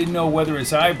 I didn't know whether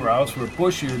his eyebrows were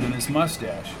bushier than his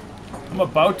mustache. I'm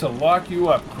about to lock you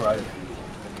up, Crud.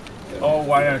 Oh,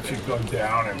 why don't you go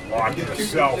down and lock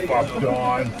yourself up,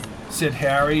 Dawn? Said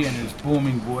Harry in his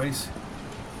booming voice.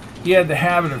 He had the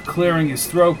habit of clearing his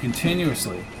throat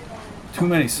continuously. Too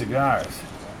many cigars.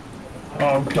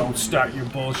 Oh, don't start your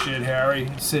bullshit,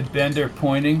 Harry, said Bender,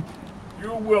 pointing.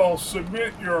 You will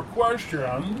submit your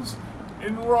questions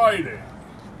in writing,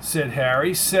 said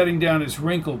Harry, setting down his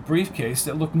wrinkled briefcase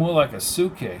that looked more like a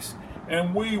suitcase.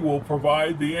 And we will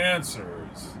provide the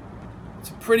answers. It's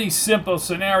a pretty simple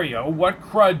scenario. What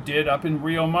Crud did up in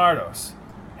Rio Martos.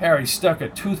 Harry stuck a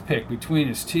toothpick between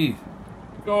his teeth.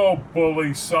 Go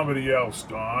bully somebody else,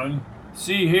 Don.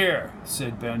 See here,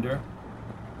 said Bender.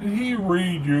 Did he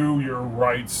read you your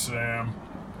rights, Sam?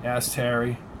 Asked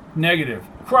Harry. Negative.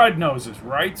 Crud knows his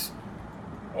rights.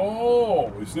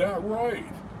 Oh, is that right?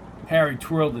 Harry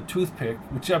twirled the toothpick,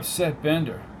 which upset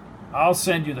Bender. I'll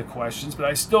send you the questions, but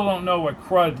I still don't know what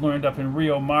Crud learned up in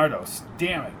Rio Martos.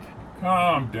 Damn it.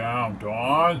 Calm down,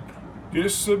 Don.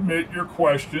 Just submit your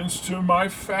questions to my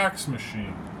fax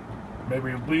machine.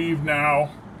 Maybe leave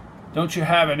now. Don't you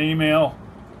have an email?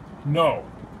 No.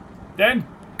 Then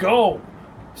go,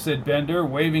 said Bender,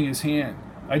 waving his hand.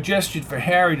 I gestured for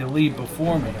Harry to leave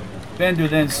before me. Bender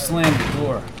then slammed the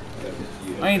door.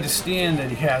 I understand that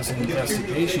he has an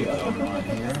investigation going on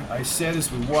here, I said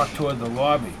as we walked toward the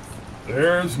lobby.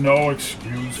 There's no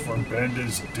excuse for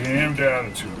Bender's damned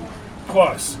attitude.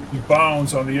 Plus, he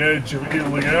bounds on the edge of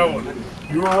illegality.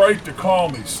 You were right to call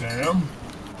me, Sam.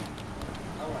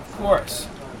 Of course.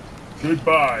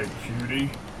 Goodbye, cutie,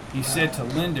 he said to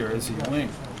Linda as he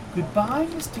winked. Goodbye,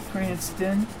 Mr.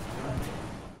 Cranston.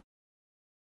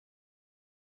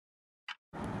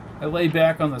 I lay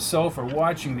back on the sofa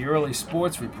watching the early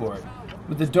sports report.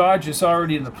 With the Dodgers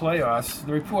already in the playoffs,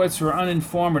 the reports were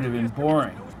uninformative and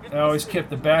boring. I always kept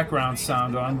the background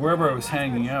sound on wherever I was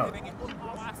hanging out.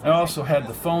 I also had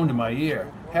the phone to my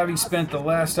ear, having spent the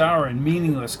last hour in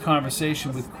meaningless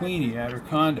conversation with Queenie at her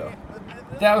condo.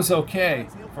 But that was okay,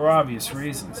 for obvious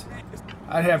reasons.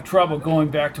 I'd have trouble going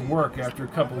back to work after a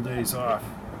couple of days off.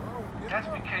 That's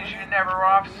because you're never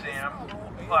off, Sam.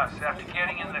 Plus, after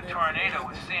getting in the tornado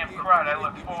with Sam Crud, I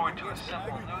look forward to a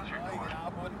simple news report.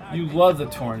 You love the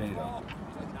tornado.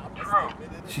 True,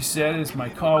 she said as my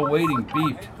call waiting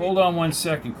beeped. Hold on 1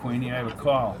 second, Queenie, I have a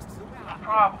call. no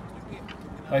problem.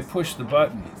 I pushed the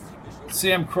button.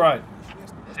 Sam Crud.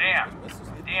 Sam,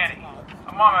 Danny,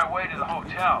 I'm on my way to the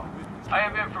hotel. I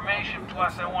have information,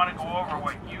 plus I want to go over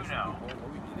what you know.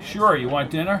 Sure, you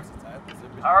want dinner?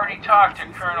 I already talked to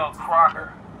Colonel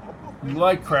Crocker. You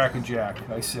like Cracker Jack,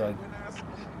 I said.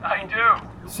 I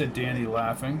do, said Danny,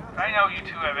 laughing. I know you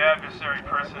two have adversary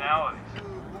personalities.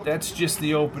 That's just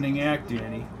the opening act,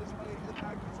 Danny.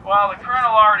 Well, the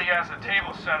Colonel already has a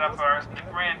table set up in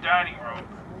the grand dining room.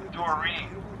 Doreen.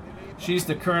 She's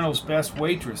the Colonel's best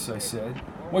waitress, I said.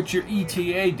 What's your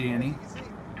ETA, Danny?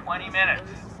 20 minutes.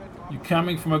 You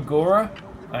coming from Agora?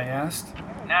 I asked.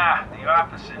 Nah, the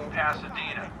office in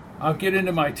Pasadena. I'll get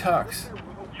into my tux.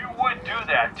 You would do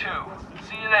that, too.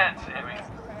 See you then, Sammy.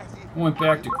 I went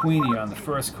back to Queenie on the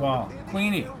first call.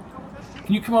 Queenie,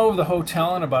 can you come over to the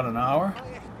hotel in about an hour?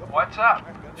 What's up?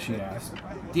 she asked.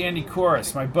 Danny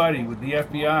Corus, my buddy with the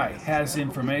FBI, has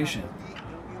information.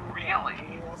 Really?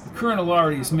 The Colonel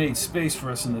already has made space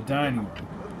for us in the dining room.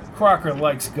 Crocker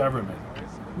likes government.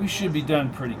 We should be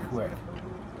done pretty quick.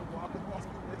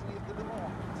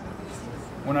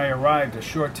 When I arrived a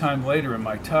short time later in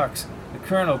my tux, the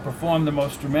Colonel performed the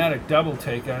most dramatic double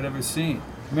take I'd ever seen.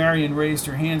 Marion raised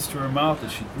her hands to her mouth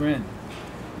as she grinned.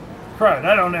 Crud,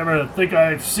 I don't ever think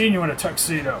I've seen you in a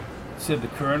tuxedo, said the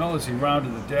Colonel as he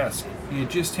rounded the desk. He had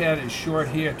just had his short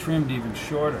hair trimmed even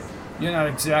shorter. You're not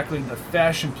exactly the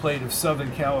fashion plate of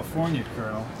Southern California,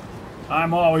 Colonel.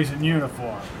 I'm always in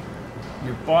uniform.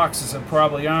 Your boxes are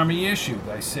probably Army issued,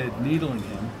 I said, needling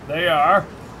him. They are.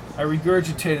 I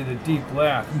regurgitated a deep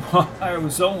laugh. I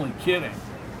was only kidding.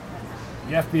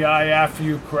 The FBI after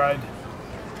you, Crud?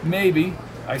 Maybe,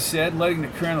 I said, letting the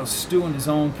Colonel stew in his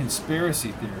own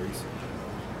conspiracy theories.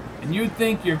 And you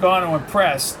think you're going to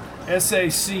impress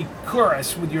SAC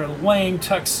Chorus with your lame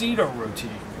tuxedo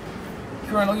routine?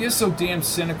 Colonel, you're so damn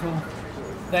cynical.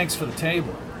 Thanks for the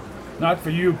table. Not for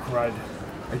you, Crud.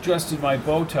 I adjusted my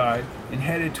bow tie and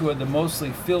headed toward the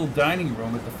mostly filled dining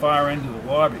room at the far end of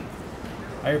the lobby.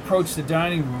 I approached the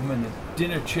dining room and the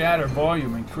dinner chatter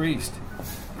volume increased.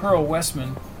 Pearl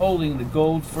Westman, holding the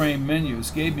gold-framed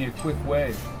menus, gave me a quick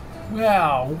wave.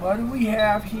 Well, what do we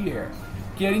have here?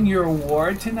 Getting your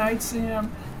award tonight,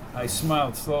 Sam? I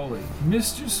smiled slowly.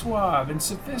 Mr. Suave and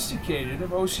Sophisticated of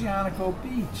Oceánico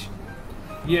Beach.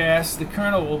 Yes, the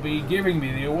Colonel will be giving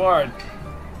me the award.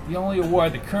 The only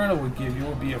award the Colonel would give you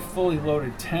would be a fully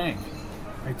loaded tank.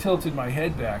 I tilted my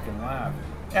head back and laughed.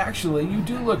 Actually, you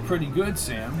do look pretty good,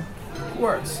 Sam. Of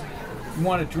course. You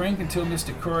want a drink until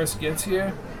Mr. Corus gets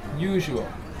here? Usual.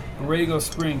 Borrego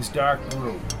Springs dark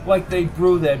brew. Like they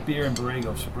brew that beer in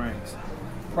Borrego Springs.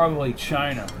 Probably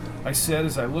China, I said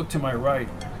as I looked to my right.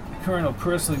 The Colonel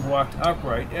personally walked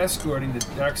upright, escorting the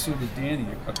dark-suited Danny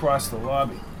across the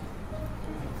lobby.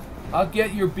 I'll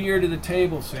get your beer to the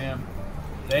table, Sam.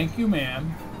 Thank you,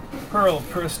 ma'am. Pearl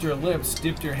pursed her lips,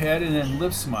 dipped her head, and then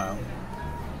lip-smiled.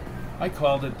 I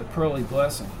called it the pearly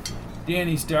blessing.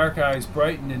 Danny's dark eyes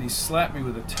brightened, and he slapped me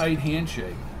with a tight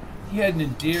handshake. He had an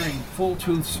endearing,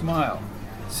 full-toothed smile.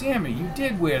 Sammy, you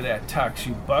did wear that tux,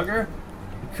 you bugger.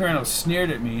 The Colonel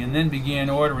sneered at me and then began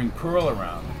ordering Pearl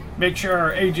around. Make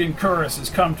sure Agent Curris is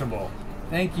comfortable.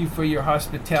 Thank you for your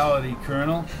hospitality,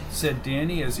 Colonel, said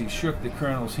Danny as he shook the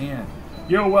Colonel's hand.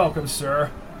 You're welcome,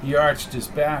 sir. He arched his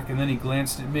back and then he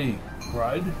glanced at me.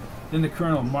 Crud? Then the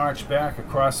Colonel marched back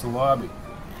across the lobby.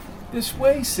 This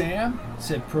way, Sam,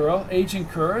 said Pearl. Agent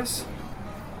Curris?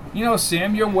 You know,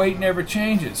 Sam, your weight never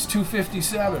changes.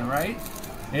 257, right?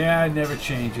 Yeah, it never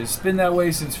changes. It's been that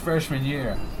way since freshman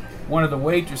year. One of the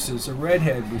waitresses, a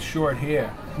redhead with short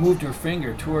hair, moved her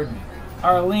finger toward me.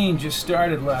 Arlene just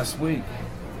started last week.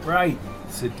 Right,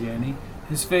 said Danny.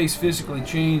 His face physically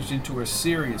changed into a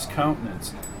serious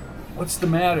countenance. What's the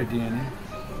matter, Danny?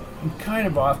 I'm kind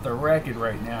of off the racket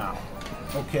right now.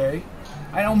 Okay?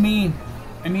 I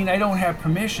don't have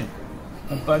permission.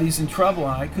 My buddy's in trouble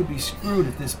and I could be screwed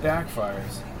if this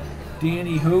backfires.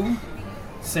 Danny who?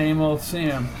 Same old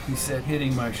Sam, he said,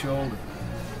 hitting my shoulder.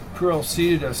 Pearl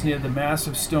seated us near the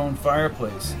massive stone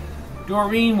fireplace.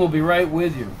 Doreen will be right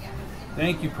with you.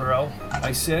 Thank you, Pearl,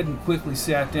 I said and quickly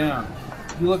sat down.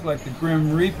 You look like the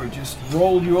Grim Reaper just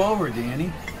rolled you over,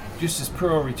 Danny. Just as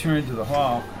Pearl returned to the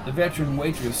hall, the veteran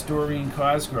waitress, Doreen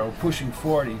Cosgrove, pushing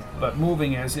 40, but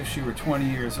moving as if she were 20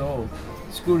 years old,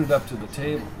 scooted up to the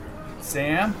table.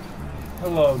 Sam?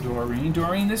 Hello, Doreen.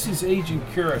 Doreen, this is Agent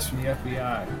Curris from the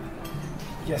FBI.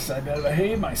 Guess I better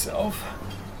behave myself.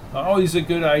 Always a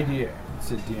good idea,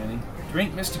 said Danny.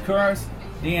 Drink, Mr. Curris?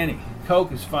 Danny,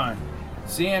 Coke is fine.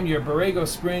 Sam, your Borrego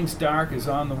Springs Dark is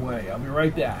on the way. I'll be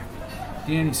right back.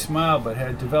 Danny smiled but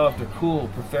had developed a cool,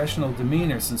 professional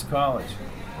demeanor since college.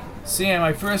 Sam,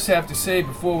 I first have to say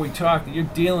before we talk that you're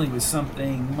dealing with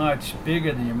something much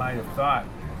bigger than you might have thought.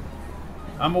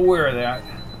 I'm aware of that.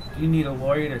 Do you need a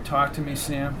lawyer to talk to me,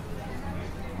 Sam?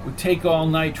 It would take all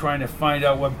night trying to find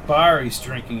out what bar he's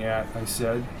drinking at, I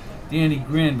said. Danny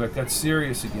grinned but got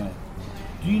serious again.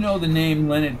 Do you know the name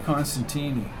Leonard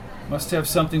Constantini? Must have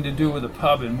something to do with a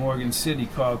pub in Morgan City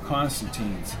called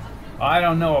Constantine's. I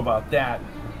don't know about that.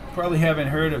 Probably haven't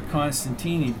heard of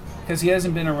Constantini because he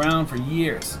hasn't been around for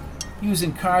years. He was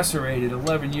incarcerated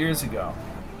 11 years ago.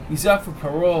 He's up for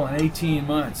parole in 18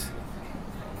 months.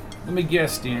 Let me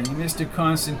guess, Danny. Mr.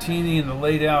 Constantini and the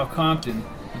late Al Compton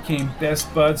became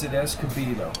best buds at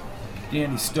Escobedo.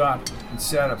 Danny stopped and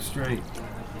sat up straight.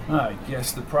 I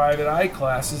guess the private eye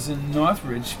classes in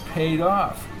Northridge paid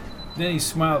off. Then he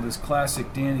smiled his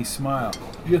classic Danny smile.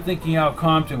 You're thinking Al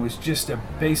Compton was just a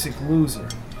basic loser.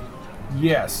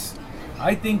 Yes.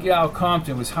 I think Al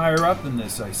Compton was higher up than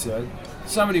this, I said.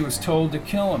 Somebody was told to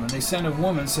kill him, and they sent a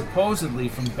woman, supposedly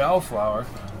from Bellflower,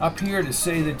 up here to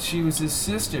say that she was his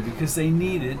sister because they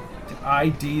needed to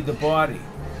ID the body.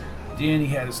 Danny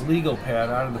had his legal pad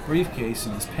out of the briefcase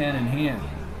and his pen in hand.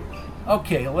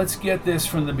 Okay, let's get this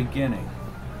from the beginning.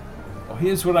 Well,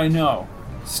 here's what I know.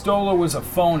 Stoller was a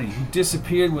phony who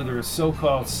disappeared with her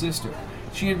so-called sister.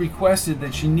 She had requested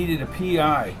that she needed a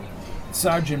PI.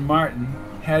 Sergeant Martin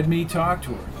had me talk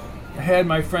to her. I had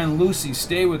my friend Lucy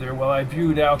stay with her while I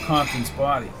viewed Al Compton's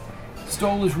body.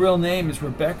 Stoller's real name is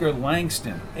Rebecca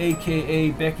Langston,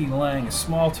 a.k.a. Becky Lang, a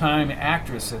small-time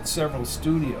actress at several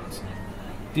studios.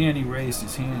 Danny raised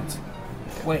his hands.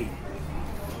 Wait,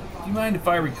 do you mind if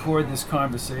I record this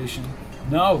conversation?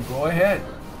 No, go ahead.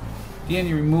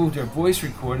 Danny removed a voice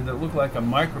recorder that looked like a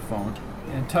microphone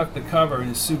and tucked the cover in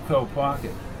his suit coat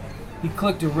pocket. He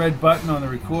clicked a red button on the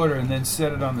recorder and then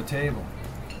set it on the table.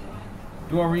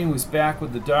 Doreen was back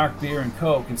with the dark beer and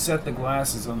Coke and set the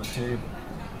glasses on the table.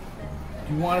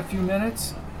 Do you want a few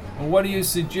minutes? Well, what do you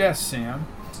suggest, Sam?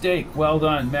 Steak, well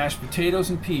done, mashed potatoes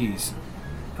and peas.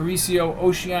 Paraíso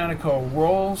Oceánico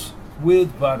rolls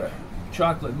with butter.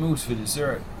 Chocolate mousse for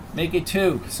dessert. Make it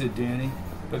 2, said Danny,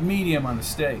 but medium on the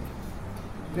steak.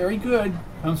 Very good.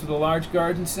 Comes with a large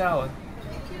garden salad.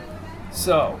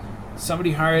 So,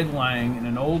 somebody hired Lang and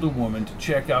an older woman to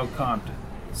check out Compton,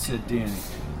 said Danny.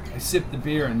 I sipped the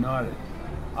beer and nodded.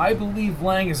 I believe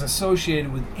Lang is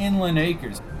associated with Inland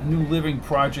Acres, a new living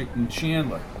project in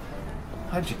Chandler.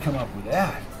 How'd you come up with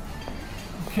that?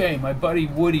 Okay, my buddy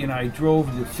Woody and I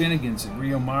drove to Finnegan's at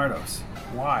Rio Mardos.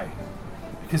 Why?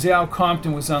 Because Al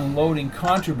Compton was unloading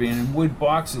contraband in wood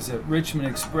boxes at Richmond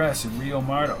Express in Rio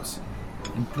Mardos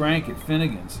and drank at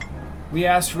Finnegan's. We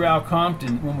asked for Al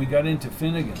Compton when we got into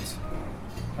Finnegan's.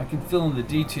 I can fill in the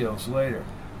details later.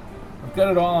 I've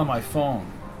got it all on my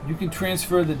phone. You can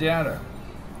transfer the data.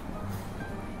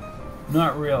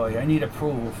 Not really. I need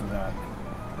approval for that.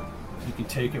 You can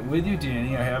take it with you,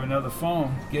 Danny. I have another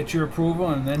phone. Get your approval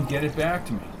and then get it back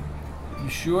to me. You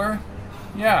sure?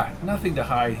 Yeah, nothing to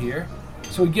hide here.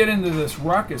 So we get into this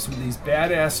ruckus with these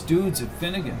badass dudes at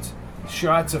Finnegan's.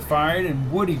 Shots are fired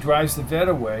and Woody drives the vet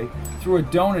away through a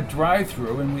donut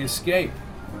drive-thru and we escape.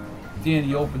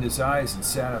 Danny opened his eyes and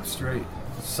sat up straight.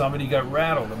 Somebody got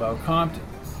rattled about Compton.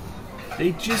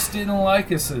 They just didn't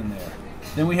like us in there.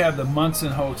 Then we have the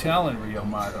Munson Hotel in Rio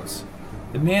Mardos.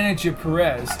 The manager,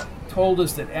 Perez, told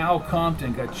us that Al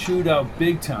Compton got chewed out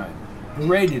big time,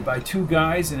 berated by 2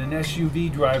 guys and an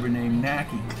SUV driver named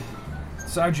Nacky.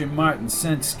 Sergeant Martin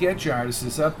sent sketch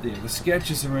artists up there. The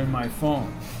sketches are in my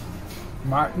phone.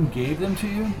 Martin gave them to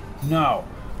you? No.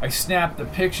 I snapped the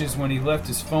pictures when he left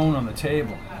his phone on the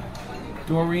table.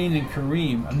 Doreen and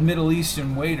Kareem, a Middle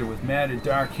Eastern waiter with matted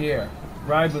dark hair,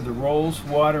 arrived with the rolls,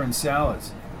 water, and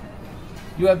salads.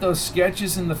 You have those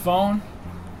sketches in the phone?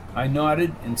 I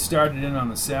nodded and started in on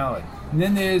the salad. And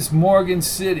then there's Morgan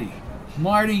City.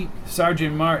 Marty,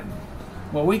 Sergeant Martin.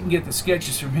 Well, we can get the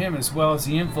sketches from him as well as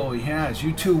the info he has.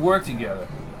 You 2 work together.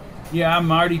 Yeah,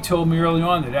 Marty told me early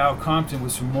on that Al Compton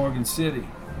was from Morgan City.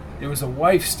 There was a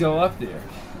wife still up there.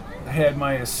 I had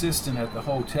my assistant at the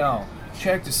hotel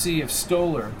check to see if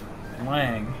Stoller,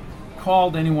 Lang,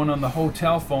 called anyone on the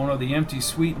hotel phone or the empty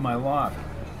suite in my loft.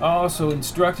 I also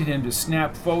instructed him to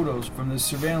snap photos from the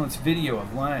surveillance video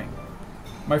of Lang.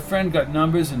 My friend got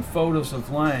numbers and photos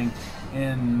of Lang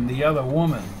and the other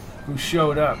woman who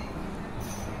showed up.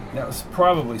 That was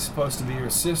probably supposed to be her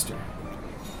sister.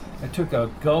 I took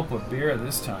a gulp of beer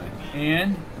this time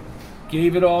and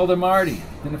gave it all to Marty.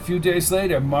 Then a few days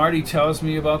later, Marty tells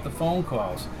me about the phone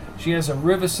calls. She has a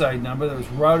Riverside number that was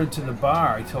routed to the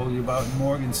bar I told you about in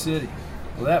Morgan City.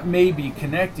 Well, that may be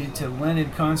connected to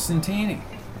Leonard Constantini.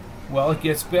 Well, it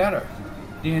gets better.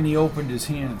 Danny opened his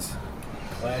hands.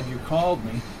 Glad you called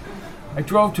me. I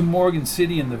drove to Morgan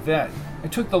City in the vet. I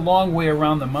took the long way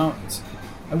around the mountains.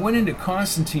 I went into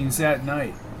Constantine's that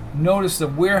night. Noticed a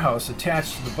warehouse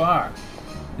attached to the bar.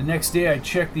 The next day I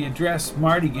checked the address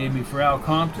Marty gave me for Al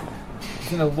Compton.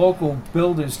 It's in a local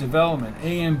builder's development,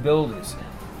 AM Builders.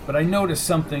 But I noticed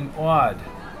something odd.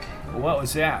 Well, what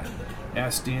was that?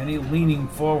 Asked Danny, leaning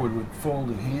forward with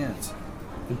folded hands.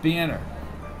 The banner.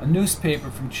 A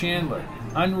newspaper from Chandler,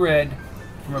 unread,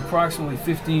 from approximately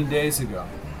 15 days ago.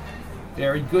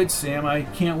 Very good, Sam. I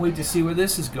can't wait to see where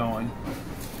this is going.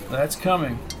 That's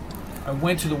coming. I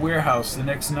went to the warehouse the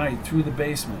next night through the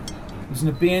basement. It was an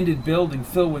abandoned building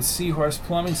filled with Seahorse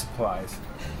plumbing supplies.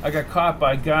 I got caught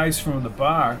by guys from the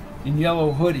bar in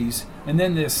yellow hoodies, and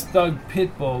then this thug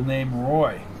pit bull named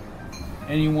Roy.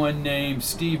 Anyone named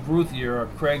Steve Ruthier or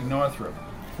Craig Northrup?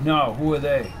 No, who are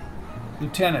they?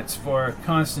 lieutenants for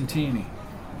Constantini.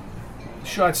 The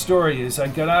short story is I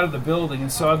got out of the building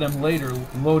and saw them later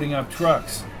loading up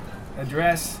trucks.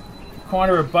 Address?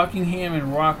 Corner of Buckingham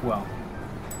and Rockwell.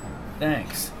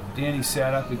 Thanks. Danny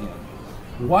sat up again.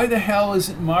 Why the hell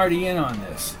isn't Marty in on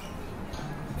this?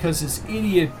 Because his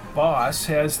idiot boss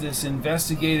has this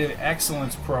investigative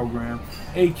excellence program,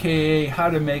 aka how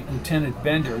to make Lieutenant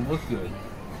Bender look good.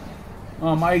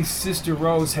 Oh, my sister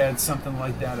Rose had something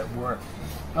like that at work.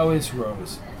 How is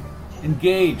Rose?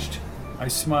 Engaged. I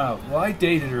smiled. Well, I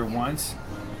dated her once.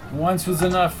 Once was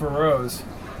enough for Rose.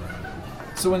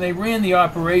 So when they ran the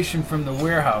operation from the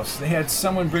warehouse, they had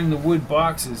someone bring the wood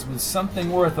boxes with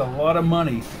something worth a lot of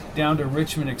money down to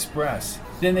Richmond Express.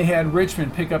 Then they had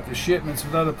Richmond pick up the shipments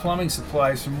with other plumbing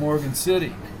supplies from Morgan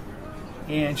City.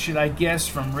 And should I guess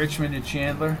from Richmond to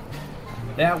Chandler?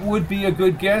 That would be a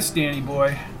good guess, Danny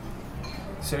boy.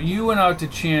 So you went out to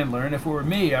Chandler, and if it were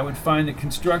me, I would find the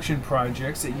construction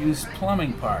projects that used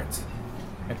plumbing parts.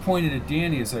 I pointed at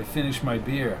Danny as I finished my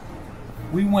beer.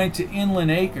 We went to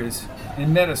Inland Acres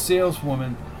and met a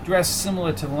saleswoman dressed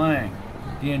similar to Lang.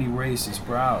 Danny raised his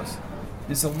brows.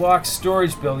 There's a locked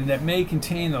storage building that may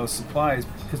contain those supplies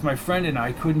because my friend and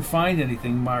I couldn't find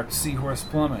anything marked Seahorse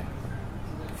Plumbing.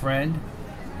 Friend?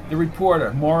 The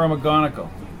reporter, Maura McGonigal.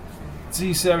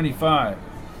 C-75.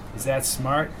 Is that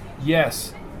smart?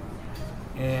 Yes.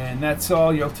 And that's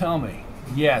all you'll tell me?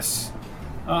 Yes.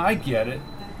 I get it.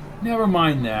 Never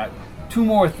mind that. Two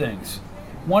more things.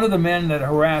 One of the men that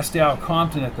harassed Al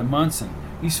Compton at the Munson,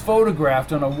 he's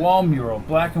photographed on a wall mural,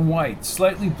 black and white,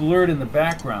 slightly blurred in the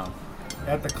background,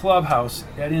 at the clubhouse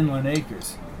at Inland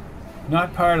Acres.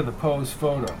 Not part of the posed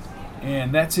photo.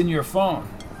 And that's in your phone?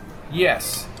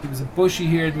 Yes. He was a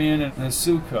bushy-haired man in a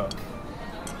suit coat.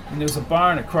 And there's a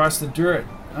barn across the dirt,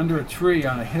 under a tree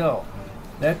on a hill.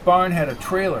 That barn had a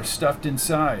trailer stuffed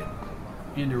inside.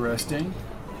 Interesting.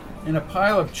 And a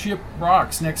pile of chipped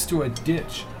rocks next to a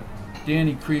ditch.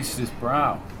 Danny creased his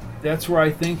brow. That's where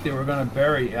I think they were going to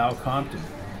bury Al Compton.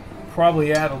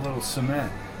 Probably add a little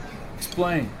cement.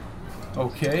 Explain.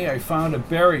 Okay, I found a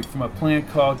berry from a plant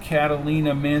called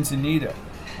Catalina manzanita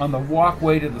on the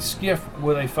walkway to the skiff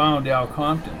where they found Al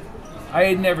Compton. I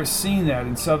had never seen that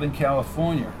in Southern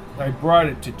California. I brought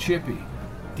it to Chippy.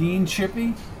 Dean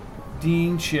Chippy?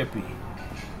 Dean Chippy.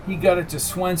 He got it to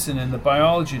Swenson in the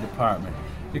biology department.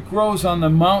 It grows on the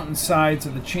mountain sides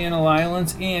of the Channel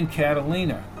Islands and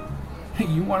Catalina.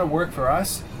 You want to work for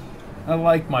us? I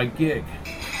like my gig.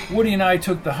 Woody and I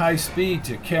took the high speed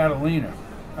to Catalina.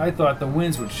 I thought the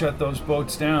winds would shut those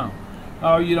boats down.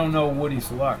 Oh, you don't know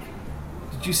Woody's luck.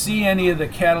 Did you see any of the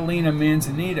Catalina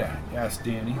manzanita? Asked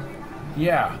Danny.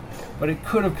 Yeah, but it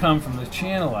could have come from the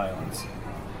Channel Islands.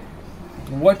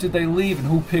 What did they leave and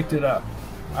who picked it up?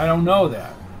 I don't know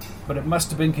that, but it must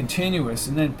have been continuous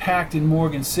and then packed in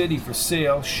Morgan City for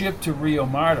sale, shipped to Rio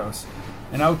Mardos,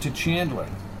 and out to Chandler.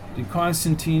 Did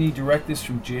Constantini direct this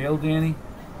from jail, Danny?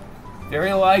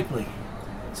 Very likely.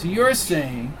 So you're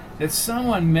saying that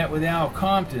someone met with Al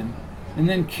Compton and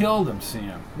then killed him,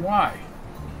 Sam. Why?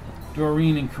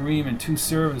 Doreen and Kareem and two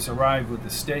servers arrived with the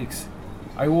steaks.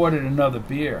 I ordered another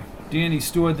beer. Danny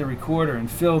stored the recorder and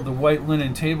filled the white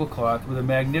linen tablecloth with a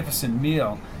magnificent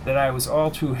meal that I was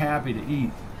all too happy to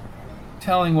eat.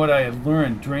 Telling what I had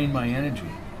learned drained my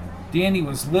energy. Danny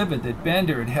was livid that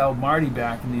Bender had held Marty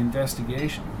back in the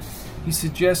investigation. He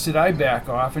suggested I back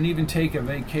off and even take a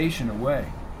vacation away.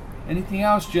 Anything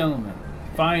else, gentlemen?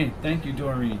 Fine, thank you,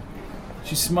 Doreen.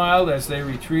 She smiled as they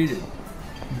retreated.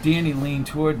 Danny leaned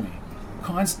toward me.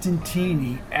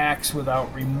 Constantini acts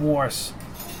without remorse.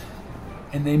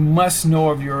 And they must know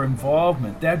of your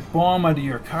involvement. That bomb under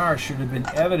your car should have been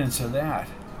evidence of that.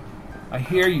 I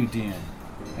hear you, Dan.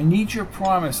 I need your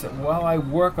promise that while I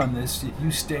work on this, that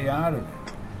you stay out of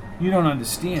it. You don't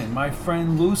understand. My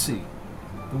friend Lucy,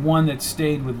 the one that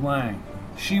stayed with Lang,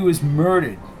 she was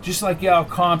murdered, just like Al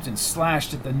Compton,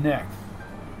 slashed at the neck.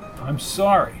 I'm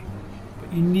sorry,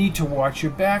 but you need to watch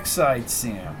your backside,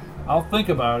 Sam. I'll think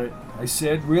about it, I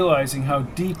said, realizing how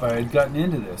deep I had gotten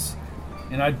into this.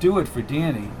 And I'd do it for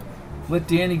Danny. Let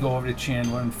Danny go over to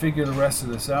Chandler and figure the rest of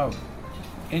this out.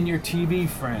 And your TV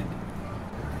friend.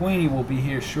 Queenie will be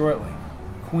here shortly.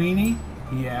 Queenie?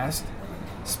 He asked.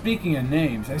 Speaking of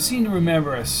names, I seem to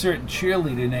remember a certain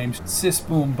cheerleader named Sis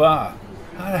Boom Ba.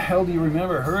 How the hell do you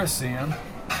remember her, Sam?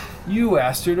 You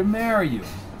asked her to marry you.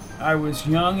 I was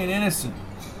young and innocent.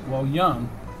 Well, young.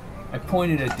 I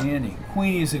pointed at Danny.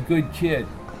 Queenie is a good kid.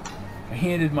 I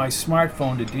handed my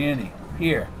smartphone to Danny.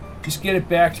 Here, just get it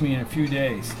back to me in a few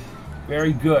days.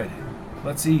 Very good.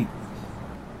 Let's eat.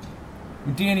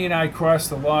 When Danny and I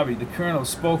crossed the lobby, the colonel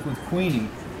spoke with Queenie,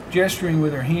 gesturing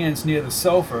with her hands near the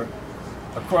sofa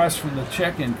across from the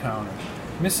check-in counter.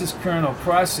 Mrs. Colonel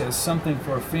processed something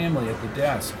for a family at the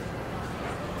desk.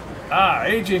 "Ah,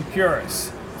 Agent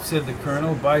Curris," said the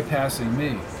Colonel, bypassing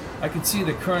me. I could see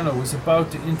the Colonel was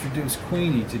about to introduce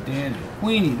Queenie to Danny.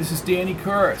 "Queenie, this is Danny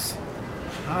Curris."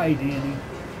 "Hi, Danny."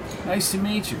 "Nice to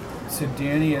meet you," said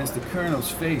Danny as the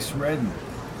Colonel's face reddened.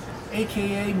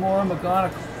 "A.K.A. Maura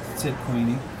McGonigal," said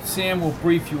Queenie. "Sam will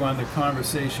brief you on the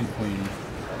conversation, Queenie."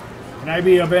 "Can I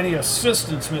be of any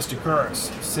assistance, Mr.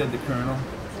 Curris?" said the Colonel.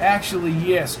 "Actually,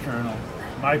 yes, Colonel."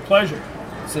 "My pleasure,"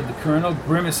 said the Colonel,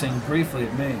 grimacing briefly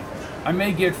at me. "I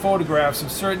may get photographs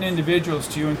of certain individuals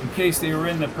to you in case they were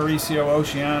in the Paraíso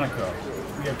Oceánico.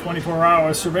 We have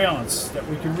 24-hour surveillance that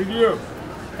we can review."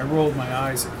 I rolled my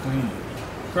eyes at Queenie.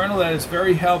 "Colonel, that is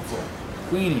very helpful."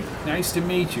 "Queenie, nice to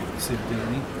meet you," said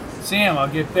Danny. "Sam, I'll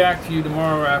get back to you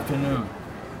tomorrow afternoon."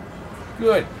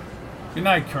 "Good. Good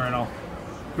night, Colonel."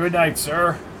 "Good night,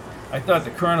 sir." I thought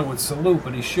the Colonel would salute,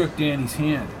 but he shook Danny's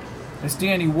hand. As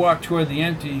Danny walked toward the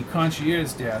empty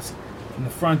concierge desk in the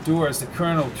front door, as the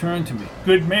Colonel turned to me.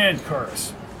 "Good man,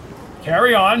 Curris.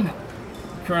 Carry on."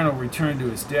 The Colonel returned to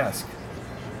his desk.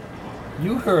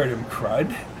 "You heard him,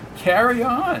 Crud. Carry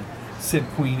on," said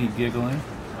Queenie, giggling.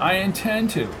 "I intend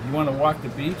to. You want to walk the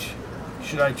beach?"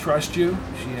 "Should I trust you?"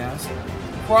 she asked.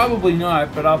 "Probably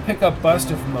not, but I'll pick up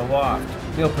Buster from the loft.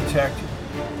 He'll protect you."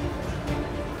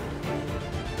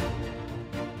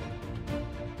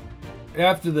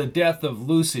 After the death of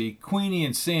Lucy, Queenie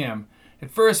and Sam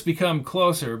had first become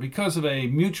closer because of a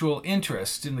mutual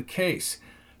interest in the case,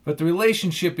 but the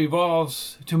relationship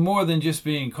evolves to more than just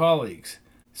being colleagues.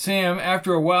 Sam,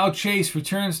 after a wild chase,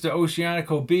 returns to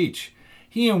Oceánico Beach.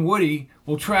 He and Woody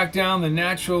will track down the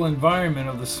natural environment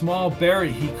of the small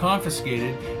berry he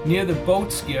confiscated near the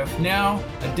boat skiff, now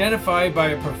identified by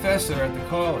a professor at the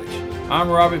college. I'm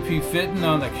Robert P. Fitton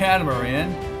on the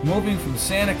catamaran, moving from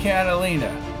Santa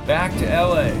Catalina back to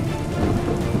L.A.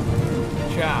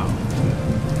 Ciao.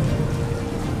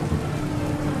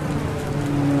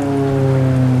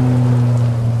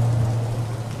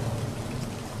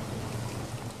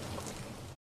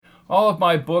 All of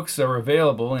my books are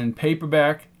available in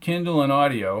paperback, Kindle, and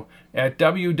audio at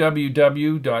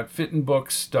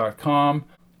www.fittonbooks.com,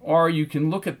 or you can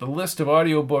look at the list of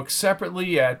audiobooks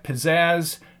separately at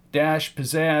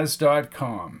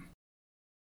pizzazz-pizzazz.com.